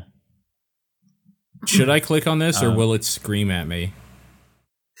game. Should I click on this or will it scream at me?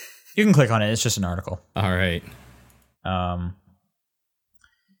 You can click on it. It's just an article. All right.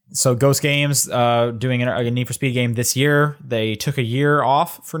 So Ghost Games doing a Need for Speed game this year. They took a year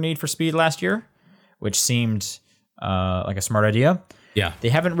off for Need for Speed last year, which seemed like a smart idea. Yeah. They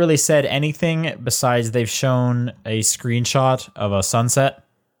haven't really said anything besides they've shown a screenshot of a sunset.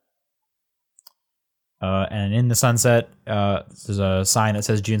 And in the sunset, there's a sign that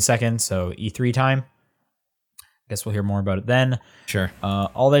says June 2nd, so E3 time. Guess we'll hear more about it then. Sure.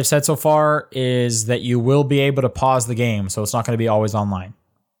 All they've said so far is that you will be able to pause the game, so it's not going to be always online.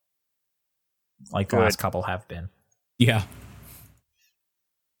 Like the last couple have been. Yeah.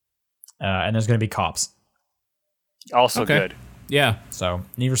 And there's going to be cops. Also Okay. good. Yeah. So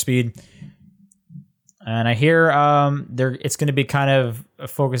Need for Speed. And I hear it's going to be kind of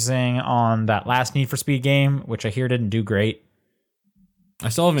focusing on that last Need for Speed game, which I hear didn't do great. I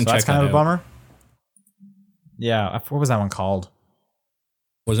still haven't So checked that's kind that of a out. bummer. Yeah, what was that one called?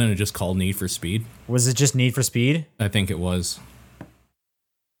 Wasn't it just called Need for Speed? Was it just Need for Speed? I think it was.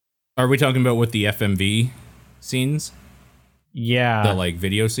 Are we talking about with the FMV scenes? Yeah. The like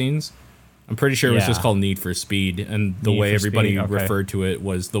video scenes? I'm pretty sure it was just called Need for Speed, and the Need way for everybody Speed, okay. referred to it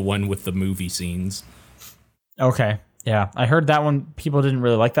was the one with the movie scenes. Okay. Yeah. I heard that one people didn't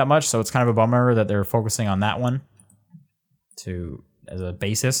really like that much, so it's kind of a bummer that they're focusing on that one as a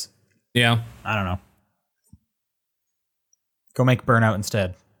basis. Yeah. I don't know. Go make Burnout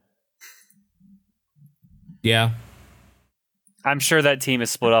instead. Yeah. I'm sure that team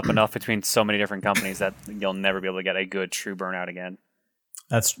is split up enough between so many different companies that you'll never be able to get a good true Burnout again.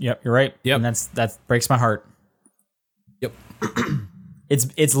 Yep, you're right. Yep. And that breaks my heart. Yep.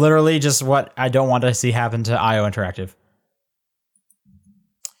 It's literally just what I don't want to see happen to IO Interactive.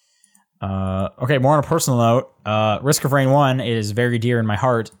 Okay, more on a personal note, Risk of Rain 1 is very dear in my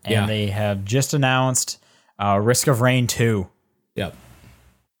heart, and they have just announced Risk of Rain 2. Yep.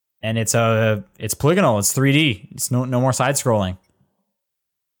 And it's polygonal, it's 3D. It's no more side scrolling.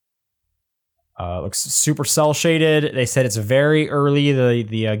 Looks super cell shaded. They said it's very early,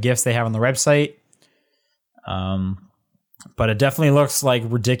 the GIFs they have on the website. But it definitely looks like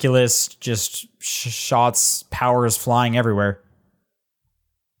ridiculous, just shots, powers flying everywhere.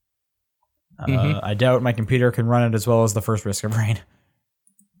 I doubt my computer can run it as well as the first Risk of Rain.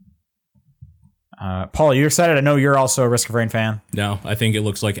 Paul, are you excited? I know you're also a Risk of Rain fan. No, I think it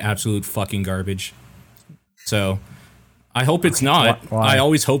looks like absolute fucking garbage. So, I hope it's not. Why? I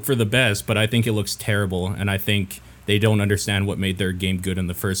always hope for the best, but I think it looks terrible, and I think they don't understand what made their game good in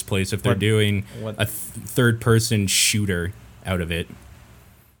the first place if they're doing a third-person shooter out of it.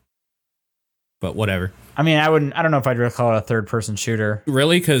 but whatever. I mean, I don't know if I'd really call it a third-person shooter.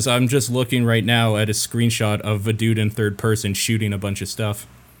 Really? Because I'm just looking right now at a screenshot of a dude in third person shooting a bunch of stuff.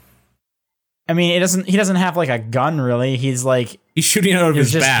 I mean, he doesn't have like a gun really. He's shooting out of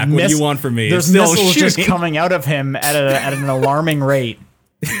his back. What do you want from me? There's Still missiles shooting. just coming out of him at an alarming rate.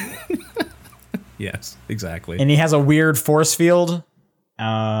 Yes, exactly. And he has a weird force field.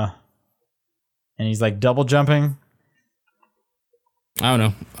 And he's like double jumping. I don't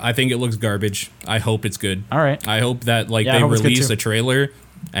know. I think it looks garbage. I hope it's good. All right. I hope that they release a trailer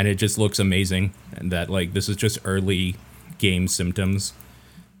and it just looks amazing, and that this is just early game symptoms.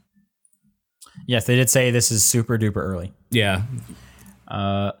 Yes, they did say this is super duper early. Yeah.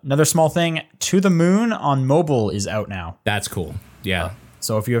 Another small thing, To the Moon on mobile is out now. That's cool. Yeah.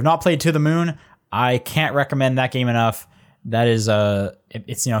 So if you have not played To the Moon, I can't recommend that game enough. That is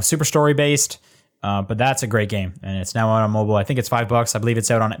it's super story based, but that's a great game, and it's now out on mobile. I think it's $5. I believe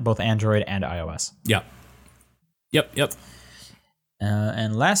it's out on both Android and iOS. Yeah. Yep.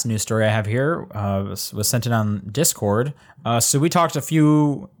 And last news story I have here was sent in on Discord. So we talked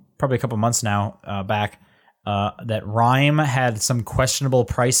probably a couple months now back, that Rime had some questionable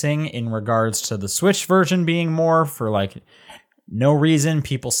pricing in regards to the Switch version being more for no reason.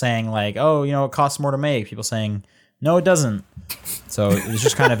 People saying oh, it costs more to make. People saying no, it doesn't. So it was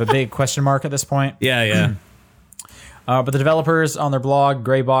just kind of a big question mark at this point. Yeah. But the developers on their blog,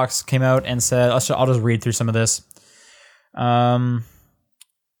 Greybox, came out and said, I'll just read through some of this.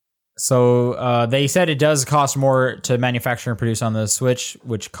 So they said it does cost more to manufacture and produce on the Switch,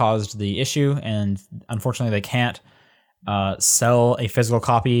 which caused the issue. And unfortunately, they can't sell a physical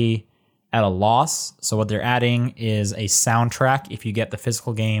copy at a loss. So what they're adding is a soundtrack if you get the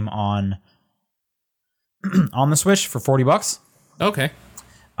physical game on the Switch for $40. Okay.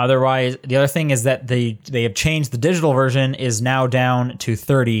 Otherwise, the other thing is that they have changed the digital version is now down to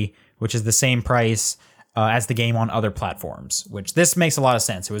 $30, which is the same price as the game on other platforms, which this makes a lot of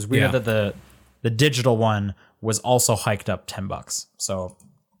sense. It was weird that the digital one was also hiked up $10. So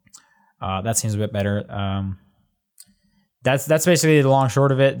that seems a bit better. That's basically the long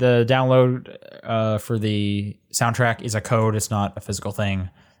short of it. The download for the soundtrack is a code. It's not a physical thing.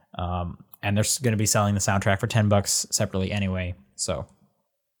 And they're going to be selling the soundtrack for $10 separately anyway. So,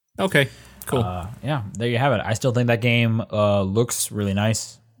 okay, cool. Yeah, there you have it. I still think that game looks really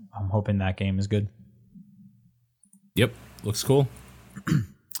nice. I'm hoping that game is good. Yep, looks cool.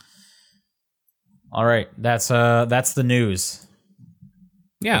 All right, that's the news.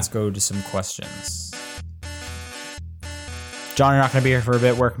 Yeah, let's go to some questions. John, you're not going to be here for a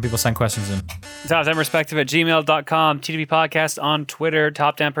bit. Where can people send questions in? TopDownPerspective@gmail.com, TDP Podcast on Twitter,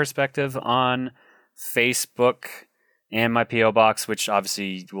 Top Down Perspective on Facebook, and my P.O. Box, which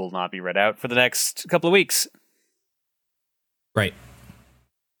obviously will not be read out for the next couple of weeks. Right.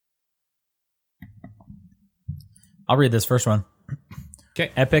 I'll read this first one.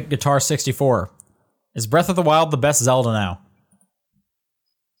 Okay. Epic Guitar 64. Is Breath of the Wild the best Zelda now?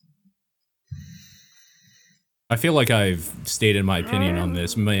 I feel like I've stated my opinion on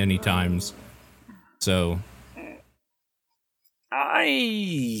this many times. So,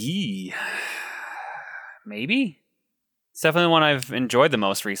 maybe. It's definitely the one I've enjoyed the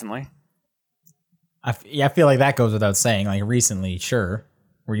most recently. I feel like that goes without saying. Recently, sure.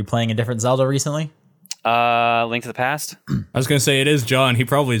 Were you playing a different Zelda recently? Link to the Past. I was gonna say it is John. He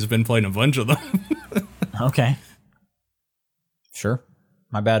probably has been playing a bunch of them. Okay. Sure.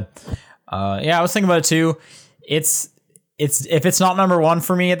 My bad. Yeah, I was thinking about it too. It's if it's not number one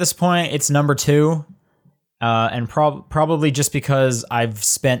for me at this point, it's number two. And probably just because I've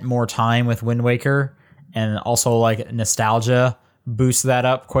spent more time with Wind Waker, and also nostalgia boosts that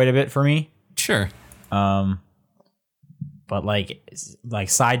up quite a bit for me. Sure. But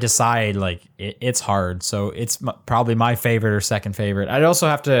side to side, it's hard. So it's probably my favorite or second favorite. I'd also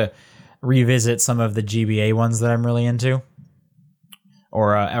have to revisit some of the GBA ones that I'm really into,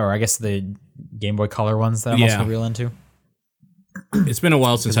 or I guess the Game Boy Color ones that I'm also real into. It's been a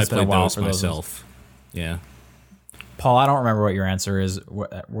while since I played those myself. Yeah. Paul, I don't remember what your answer is.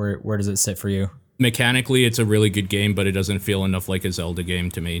 Where does it sit for you? Mechanically, it's a really good game, but it doesn't feel enough like a Zelda game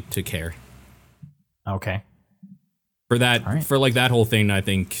to me to care. Okay. For that, right. For that whole thing, I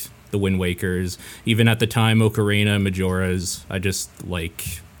think the Wind Wakers, even at the time, Ocarina, Majora's, I just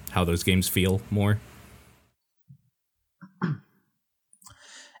like how those games feel more.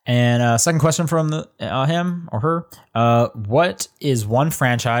 And second question from him or her. What is one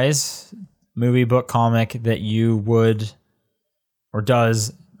franchise, movie, book, comic that you would or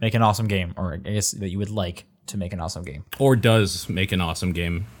does make an awesome game? Or I guess that you would like to make an awesome game. Or does make an awesome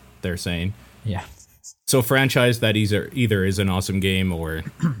game, they're saying. Yeah. So franchise that either is an awesome game or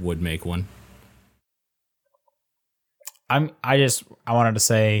would make one. I wanted to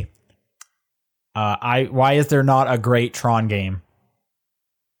say, why is there not a great Tron game?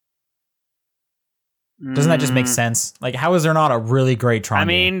 Doesn't that just make sense? Like, how is there not a really great Tron game? I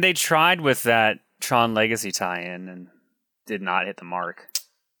mean, they tried with that Tron Legacy tie-in and did not hit the mark.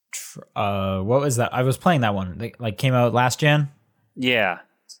 What was that? I was playing that one. They, like, came out last gen. Yeah,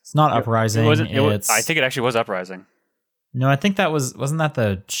 It's not Uprising. I think it actually was Uprising. No, I think that wasn't that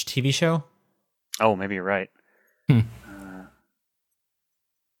the TV show? Oh, maybe you're right.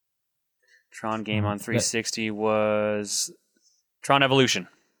 Tron game on 360 was Tron Evolution.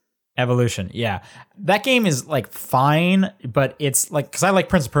 Evolution, yeah. That game is like fine, but it's like, because I like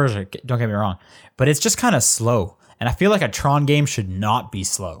Prince of Persia, don't get me wrong, but it's just kind of slow. And I feel like a Tron game should not be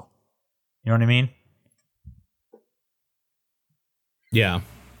slow. You know what I mean? Yeah.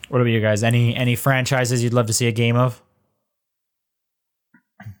 What about you guys? Any franchises you'd love to see a game of?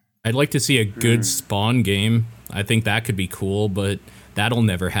 I'd like to see a good Spawn game. I think that could be cool, but that'll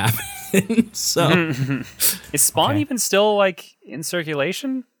never happen. So is Spawn even still like in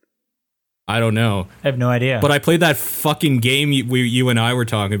circulation? I don't know. I have no idea. But I played that fucking game you and I were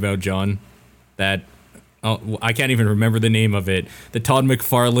talking about, John. That I can't even remember the name of it. The Todd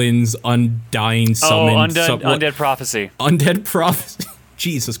McFarlane's Undying Summon. Undead Prophecy. Undead Prophecy.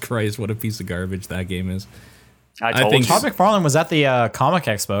 Jesus Christ, what a piece of garbage that game is. I think Todd McFarlane was at the Comic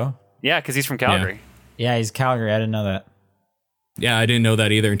Expo. Yeah, because he's from Calgary. Yeah, he's Calgary. I didn't know that. Yeah, I didn't know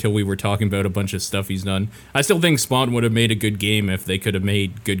that either until we were talking about a bunch of stuff he's done. I still think Spawn would have made a good game if they could have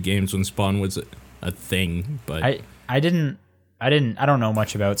made good games when Spawn was a thing. But I don't know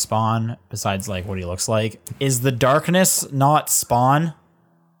much about Spawn besides like what he looks like. Is the darkness not Spawn?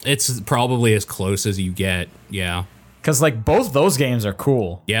 It's probably as close as you get. Yeah. Because like both those games are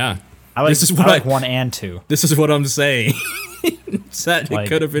cool. Yeah. I like 1 and 2. This is what I'm saying. That Like, it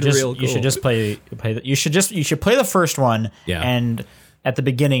could have been real cool. You should just play you should play the first one. Yeah. And at the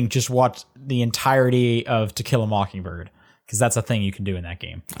beginning, just watch the entirety of To Kill a Mockingbird, because that's a thing you can do in that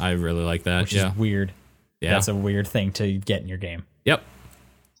game, I really like that. which is weird. Yeah. That's a weird thing to get in your game. Yep.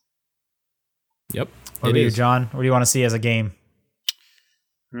 What about you, John? What do you want to see as a game?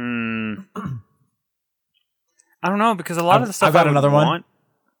 I don't know, because a lot of the stuff I've got another one. Want,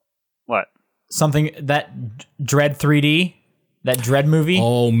 what? Something that Dread 3D, that Dread movie.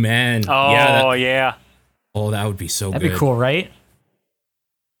 Oh man. Oh yeah. Oh, that would be so That'd good. be cool, right?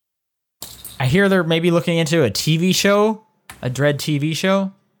 I hear they're maybe looking into a TV show, a Dread TV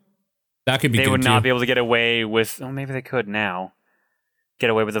show. That could be They good would too. not be able to get away with, oh, maybe they could now, get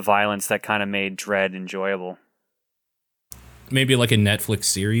away with the violence that kind of made Dread enjoyable. Maybe like a Netflix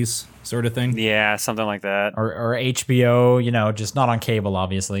series sort of thing. Yeah, something like that. Or HBO, you know, just not on cable,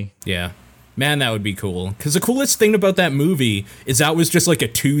 obviously. Yeah. Man, that would be cool. Because the coolest thing about that movie is that was just like a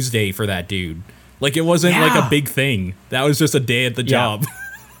Tuesday for that dude. Like, it wasn't like a big thing. That was just a day at the job.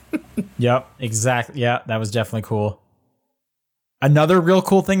 Yep, exactly. Yeah, that was definitely cool. Another real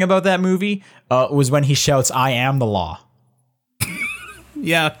cool thing about that movie was when he shouts, "I am the law."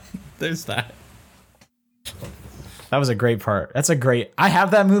 Yeah, there's that. That was a great part. I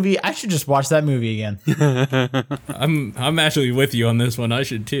have that movie. I should just watch that movie again. I'm actually with you on this one. I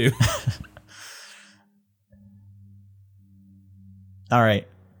should too. All right.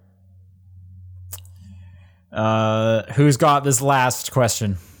 Who's got this last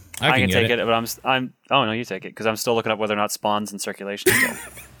question? I can take it, but I'm. Oh no, you take it, because I'm still looking up whether or not Spawn's in circulation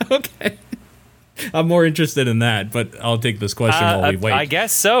still. Okay. I'm more interested in that, but I'll take this question while we wait. I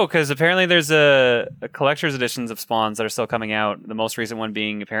guess so, because apparently there's a collector's editions of Spawns that are still coming out. The most recent one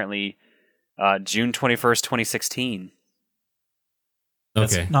being apparently June 21st, 2016.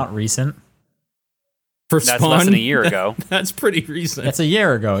 That's Okay. not recent. For That's Spawn, less than a year ago. That's pretty recent. That's a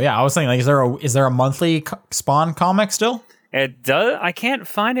year ago. Yeah, I was thinking, like, is there a monthly Spawn comic still? It does. I can't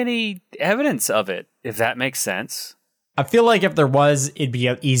find any evidence of it, if that makes sense. I feel like if there was, it'd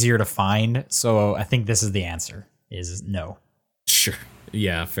be easier to find. So I think this is the answer: is no. Sure.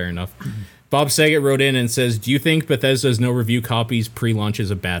 Yeah, fair enough. Bob Saget wrote in and says, "Do you think Bethesda's no review copies pre-launch is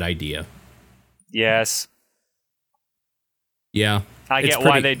a bad idea?" Yes. Yeah. I get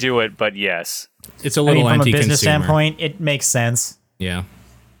why they do it, but yes. It's a little from a anti-consumer. business standpoint, it makes sense. Yeah.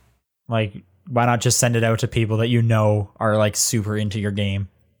 Like, why not just send it out to people that you know are like super into your game?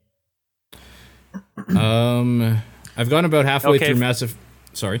 I've gone about halfway Okay. through Massive.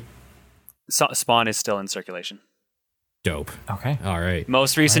 Sorry. Spawn is still in circulation. Dope. Okay. All right.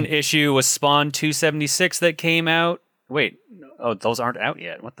 Most recent issue was Spawn 276 that came out. Wait. Oh, those aren't out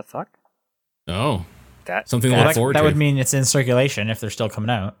yet. What the fuck? Oh, That something to Well, look forward that to. would mean it's in circulation if they're still coming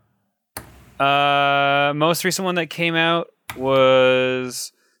out. Most recent one that came out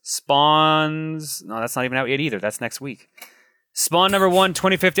was Spawn's... No, that's not even out yet either. That's next week. Spawn number 1,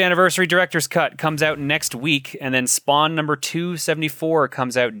 25th Anniversary Director's Cut comes out next week, and then Spawn number 274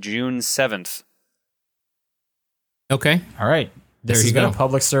 comes out June 7th. Okay. All right. This There has you been go. a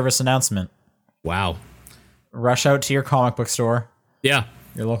public service announcement. Wow. Rush out to your comic book store, Yeah.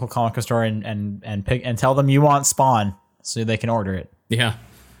 your local comic book store, and pick and tell them you want Spawn so they can order it. Yeah.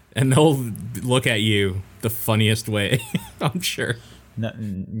 And they'll look at you the funniest way, I'm sure. No,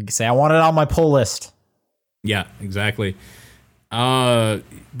 say, I want it on my pull list. Yeah, exactly. Bob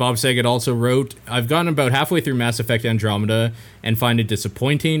Saget also wrote, I've gotten about halfway through Mass Effect Andromeda and find it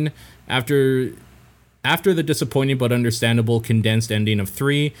disappointing. After the disappointing but understandable condensed ending of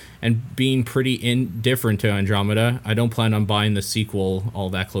 3 and being pretty indifferent to Andromeda, I don't plan on buying the sequel all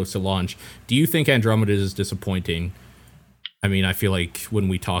that close to launch. Do you think Andromeda is disappointing? I mean, I feel like when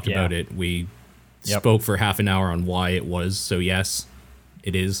we talked about it, we spoke for half an hour on why it was, so yes,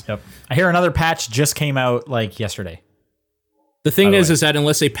 it is. Yep. I hear another patch just came out like yesterday. The thing the is way. that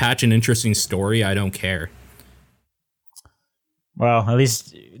unless they patch an interesting story, I don't care. Well, at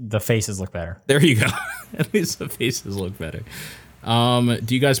least the faces look better. There you go. At least the faces look better.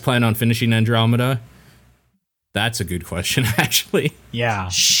 Do you guys plan on finishing Andromeda? That's a good question, actually. Yeah.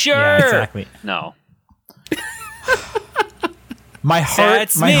 Sure. Yeah, exactly. No. My heart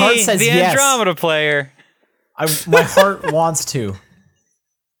That's my me, heart says the yes. Andromeda player. My heart wants to.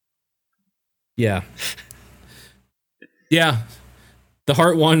 Yeah. Yeah. The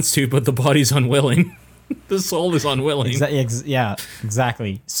heart wants to, but the body's unwilling. The soul is unwilling. Yeah,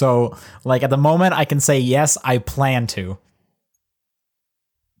 exactly. So, like, at the moment, I can say yes, I plan to.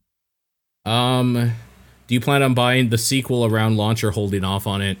 Do you plan on buying the sequel around launch or holding off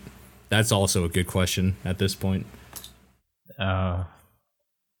on it? That's also a good question at this point.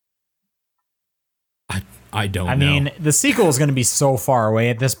 I don't know. I mean, the sequel is going to be so far away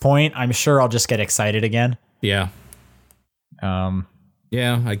at this point. I'm sure I'll just get excited again. Yeah.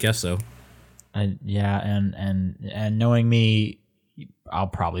 Yeah, I guess so. and knowing me, I'll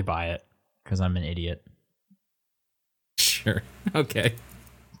probably buy it because I'm an idiot. Sure. Okay.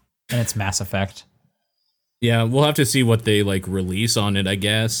 And it's Mass Effect. Yeah, we'll have to see what they like release on it, I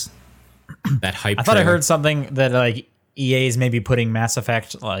guess. That hype. I thought I trailer. heard something that like EA's maybe putting Mass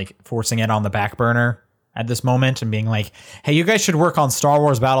Effect, like forcing it on the back burner at this moment and being like, hey, you guys should work on Star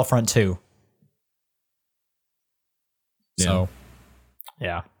Wars Battlefront 2. Yeah. So,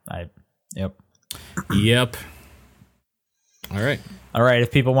 yeah, yep. Yep. All right. All right,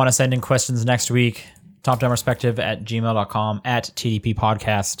 if people want to send in questions next week, topdownperspective@gmail.com, at TDP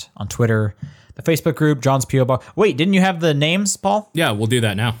Podcast on Twitter, the Facebook group, John's P.O. Box. Wait, didn't you have the names, Paul? Yeah, we'll do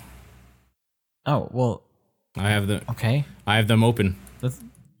that now. Oh, well, I have okay. them open.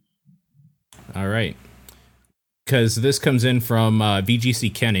 All right. Because this comes in from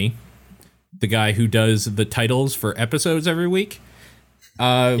VGC Kenny, the guy who does the titles for episodes every week.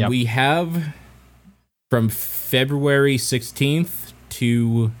 Yep. We have from February 16th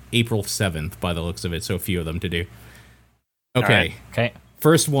to April 7th, by the looks of it. So a few of them to do. Okay. right. Okay.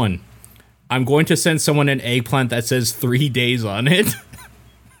 First one. I'm going to send someone an eggplant that says 3 days on it.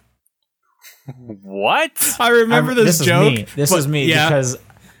 What? I remember this joke. This is me yeah. because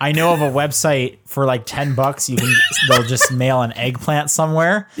I know of a website for like $10 they'll just mail an eggplant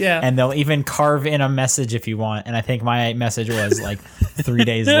somewhere. Yeah. And they'll even carve in a message if you want. And I think my message was like 3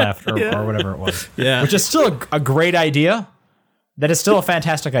 days left or whatever it was. Yeah. Which is still a great idea. That is still a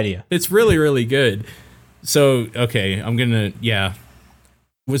fantastic idea. It's really, really good. So, okay, I'm gonna, yeah.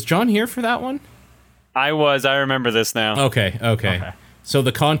 Was John here for that one? I remember this now. Okay. So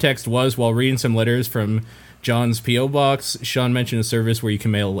the context was, while reading some letters from John's P.O. Box, Sean mentioned a service where you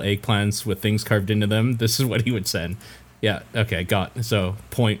can mail eggplants with things carved into them. This is what he would send. Yeah, okay, got. So,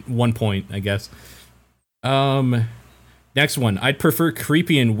 1 point, I guess. Next one. I'd prefer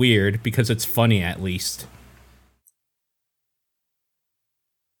creepy and weird because it's funny at least.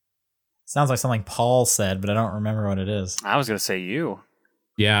 Sounds like something Paul said, but I don't remember what it is. I was going to say you.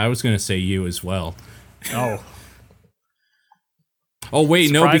 Yeah, I was gonna say you as well. Oh. Oh, wait,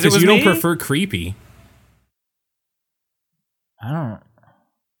 no, Surprised it because was you don't me? prefer creepy. I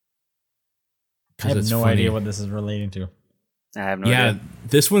 'Cause have it's no funny. idea what this is relating to. I have no Yeah, idea.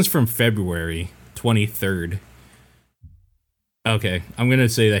 this one's from February 23rd. Okay, I'm gonna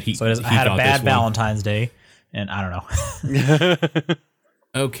say that he. So I he had a got bad this one. Valentine's Day, and I don't know.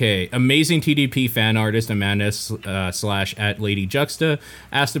 Okay, amazing TDP fan artist Amanda / at Lady Juxta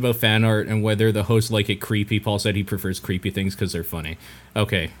asked about fan art and whether the hosts like it creepy. Paul said he prefers creepy things because they're funny.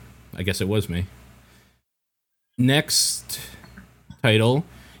 Okay, I guess it was me. Next title: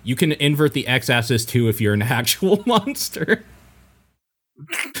 you can invert the x-axis too if you're an actual monster.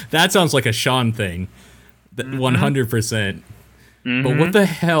 That sounds like a Sean thing. 100%. But what the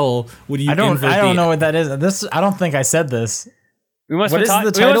hell would you? I don't know what that is. I don't think I said this. We must What be is the we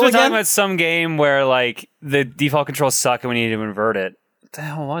must title be again? talking about some game where like the default controls suck and we need to invert it. What the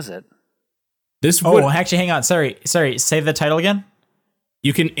hell was it? This Oh, would, actually, hang on. Sorry. Say the title again.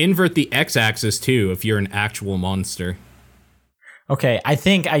 you can invert the x-axis too if you're an actual monster. Okay, I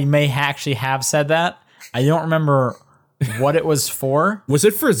think I may actually have said that. I don't remember what it was for. Was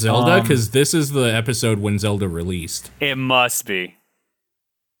it for Zelda? Because this is the episode when Zelda released. It must be.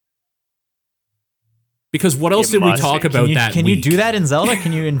 Because what else It did we must talk be. about that Can week? you do that in Zelda?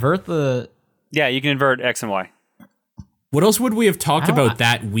 Can you invert the? Yeah, you can invert X and Y. What else would we have talked I don't- about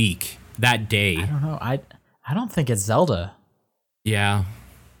that week, that day? I don't know. I don't think it's Zelda. Yeah.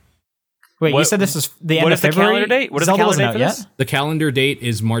 Wait, you What- said this was the end what of is the February? calendar date? What is the Zelda calendar wasn't date out for yet? this? The calendar date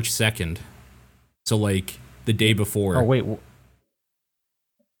is March 2nd. So, like, the day before. Oh wait,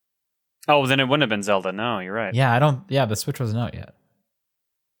 Oh, then it wouldn't have been Zelda. No, you're right. yeah, I don't. Yeah, the Switch wasn't out yet.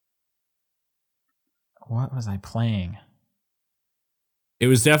 What was I playing? It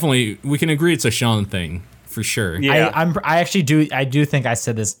was definitely, we can agree it's a Sean thing, for sure. Yeah. I actually do think I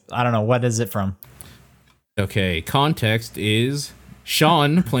said this. I don't know. What is it from? Okay, context is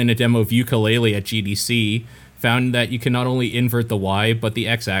Sean, playing a demo of Yooka-Laylee at GDC, found that you can not only invert the Y, but the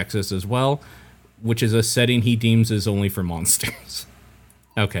X-axis as well, which is a setting he deems is only for monsters.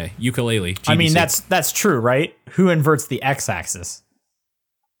 Okay, Yooka-Laylee, GDC. I mean, that's true, right? Who inverts the X-axis?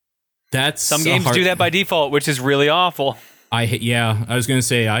 That's Some a games hard- do that by default, which is really awful. I was gonna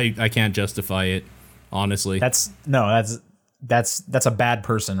say I can't justify it, honestly. That's a bad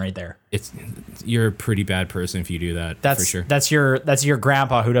person right there. You're a pretty bad person if you do that. That's for sure. that's your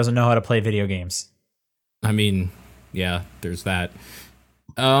grandpa who doesn't know how to play video games. I mean, yeah, there's that.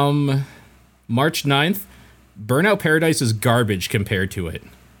 March 9th, Burnout Paradise is garbage compared to it.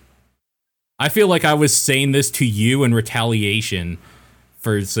 I feel like I was saying this to you in retaliation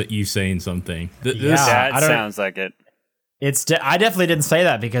for you saying something. Yeah. That I don't- sounds like it. I definitely didn't say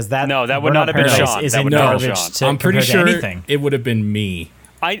that because that No, that would Burnout not have been Paradise Sean. Is That in would not have been garbage Sean. to I'm pretty compare to sure anything. it would have been me.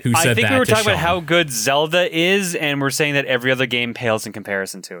 I Who said think that we were to talking about Sean. how good Zelda is, and we're saying that every other game pales in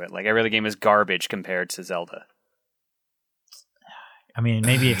comparison to it. Like every other game is garbage compared to Zelda. I mean,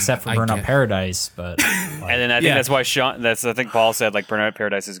 maybe except for I Burnout get- Paradise, but And then I think Yeah. that's why Sean. I think Paul said like Burnout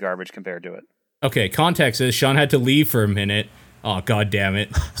Paradise is garbage compared to it. Okay, context is Sean had to leave for a minute. Oh, god damn it.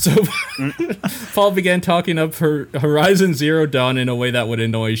 So Paul began talking up Horizon Zero Dawn in a way that would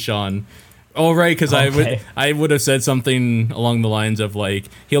annoy Sean. Oh, right, because Okay. I would have said something along the lines of, like,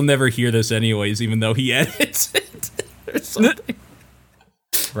 he'll never hear this anyways, even though he edits it. Or something.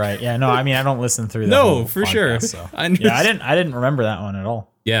 right, yeah, no, I mean, I don't listen through. The No, whole for podcast, sure. So. I Yeah, I didn't remember that one at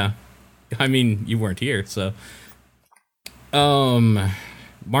all. Yeah. I mean, you weren't here, so. March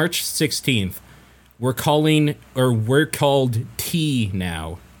 16th. We're called T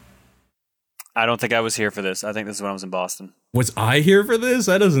now. I don't think I was here for this. I think this is when I was in Boston. Was I here for this?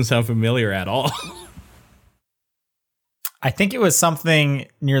 That doesn't sound familiar at all. I think it was something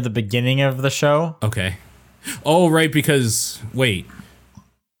near the beginning of the show. Okay. Oh, right, because, wait.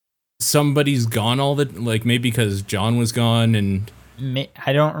 Somebody's gone maybe because John was gone and...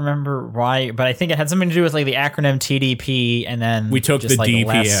 I don't remember why, but I think it had something to do with like the acronym TDP, and then we took just, the like, DP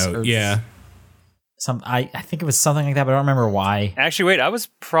less out, or yeah. I think it was something like that, but I don't remember why. Actually, wait, I was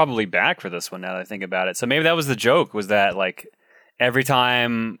probably back for this one now that I think about it. So maybe that was the joke, was that like every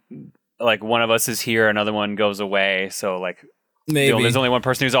time like one of us is here, another one goes away. So like Maybe. there's only one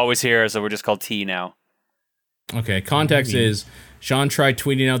person who's always here, so we're just called T now. Okay, context Maybe. is Sean tried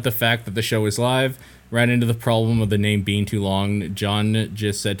tweeting out the fact that the show is live, ran into the problem of the name being too long. John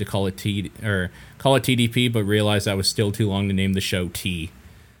just said to call it TDP, but realized that was still too long to name the show T.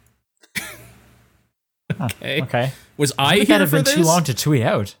 Okay. Okay, Was I think here that'd for have been this? too long to tweet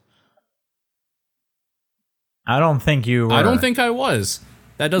out. I don't think you were. I don't think I was.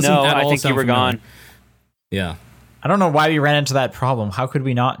 That doesn't No, at I all think you sound were familiar. gone. Yeah. I don't know why we ran into that problem. How could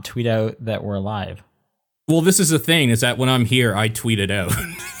we not tweet out that we're live? Well, this is the thing, is that when I'm here, I tweet it out.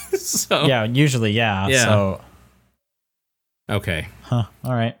 So, Yeah, usually, yeah. Yeah. So, okay. all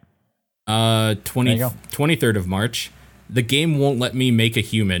right. 20, There you go. 23rd of March. The game won't let me make a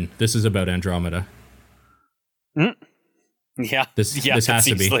human. This is about Andromeda. Yeah, This it's has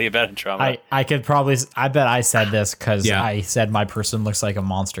to be. easily a better drama. I could probably. I bet I said this because Yeah. I said my person looks like a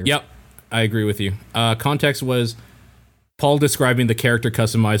monster. Yep, I agree with you. Context was Paul describing the character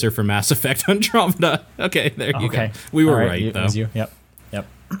customizer for Mass Effect Andromeda. Okay, there you Okay. go. We were All right, It though. was you. Yep. Yep.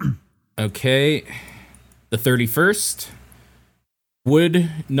 Okay, the 31st. Would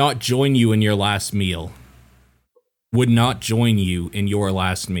not join you in your last meal. would not join you in your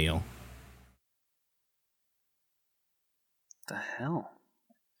last meal? The hell?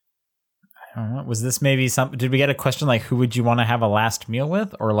 I don't know. Was this maybe some? Did we get a question like who would you want to have a last meal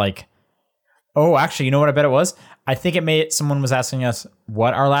with, or like? Oh, actually, you know what I bet it was? I think it made someone was asking us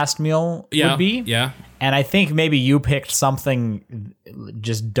what our last meal would be. Yeah. And I think maybe you picked something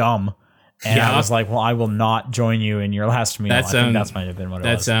just dumb. And I was like, well, I will not join you in your last meal. I think that might have been what it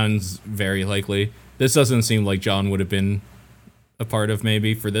was. That sounds very likely. This doesn't seem like John would have been a part of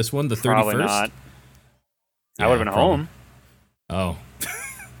maybe for this one, the 31st. Probably not. Yeah, I would have been home. Oh.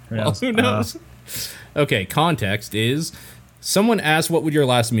 Well, who knows? Okay, context is someone asked what would your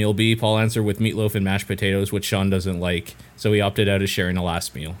last meal be. Paul answered with meatloaf and mashed potatoes, which Sean doesn't like, so he opted out of sharing a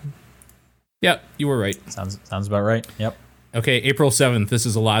last meal. Yep, you were right. Sounds about right. Yep. Okay, April 7th. This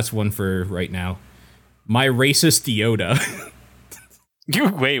is the last one for right now. My racist Yoda.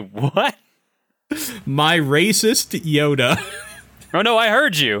 Wait, what? My racist Yoda. Oh no, I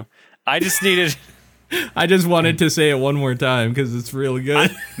heard you. I just needed. I just wanted to say it one more time because it's really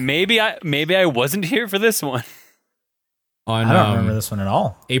good. Maybe I wasn't here for this one. On, I don't remember this one at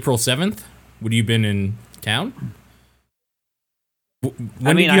all. April 7th? Would you been in town? When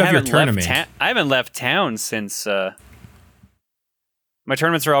I mean, did you have your tournament? I haven't left town since. My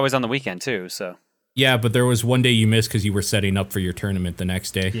tournaments are always on the weekend too, so. Yeah, but there was one day you missed because you were setting up for your tournament the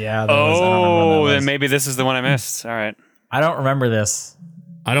next day. Yeah. Then maybe this is the one I missed. All right. I don't remember this.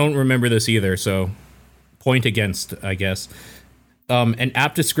 I don't remember this either, so point against, I guess. An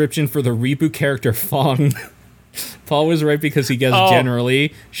apt description for the reboot character Fong. Paul was right because he guessed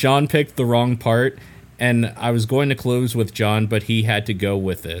generally. Sean picked the wrong part, and I was going to close with John, but he had to go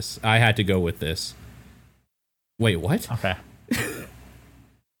with this. I had to go with this. Wait, what? Okay.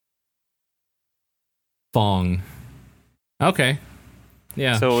 Fong. Okay.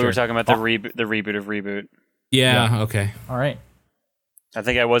 Yeah. So we sure. were talking about the reboot of Reboot. Yeah, okay. All right. I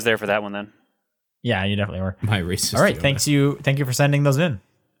think I was there for that one then. Yeah, you definitely were. My racist. All right, Yoda. thank you for sending those in.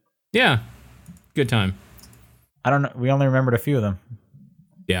 Yeah. Good time. I don't know. We only remembered a few of them.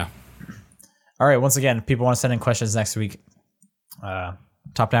 Yeah. All right. Once again, if people want to send in questions next week,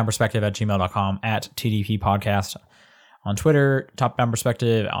 topdownperspective@gmail.com, at TDP Podcast on Twitter, Top Down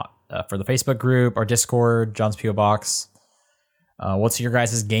Perspective for the Facebook group, our Discord, John's P.O. Box. What's your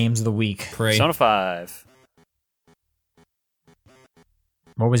guys' games of the week? Prey. Persona 5.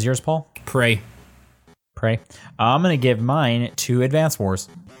 What was yours, Paul? Prey. I'm going to give mine to Advance Wars.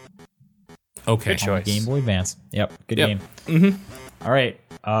 Okay. Good choice. Game Boy Advance. Yep. Good Yep. game. Mm-hmm. All right.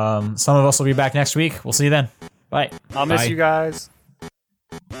 Some of us will be back next week. We'll see you then. Bye. I'll miss Bye. you guys.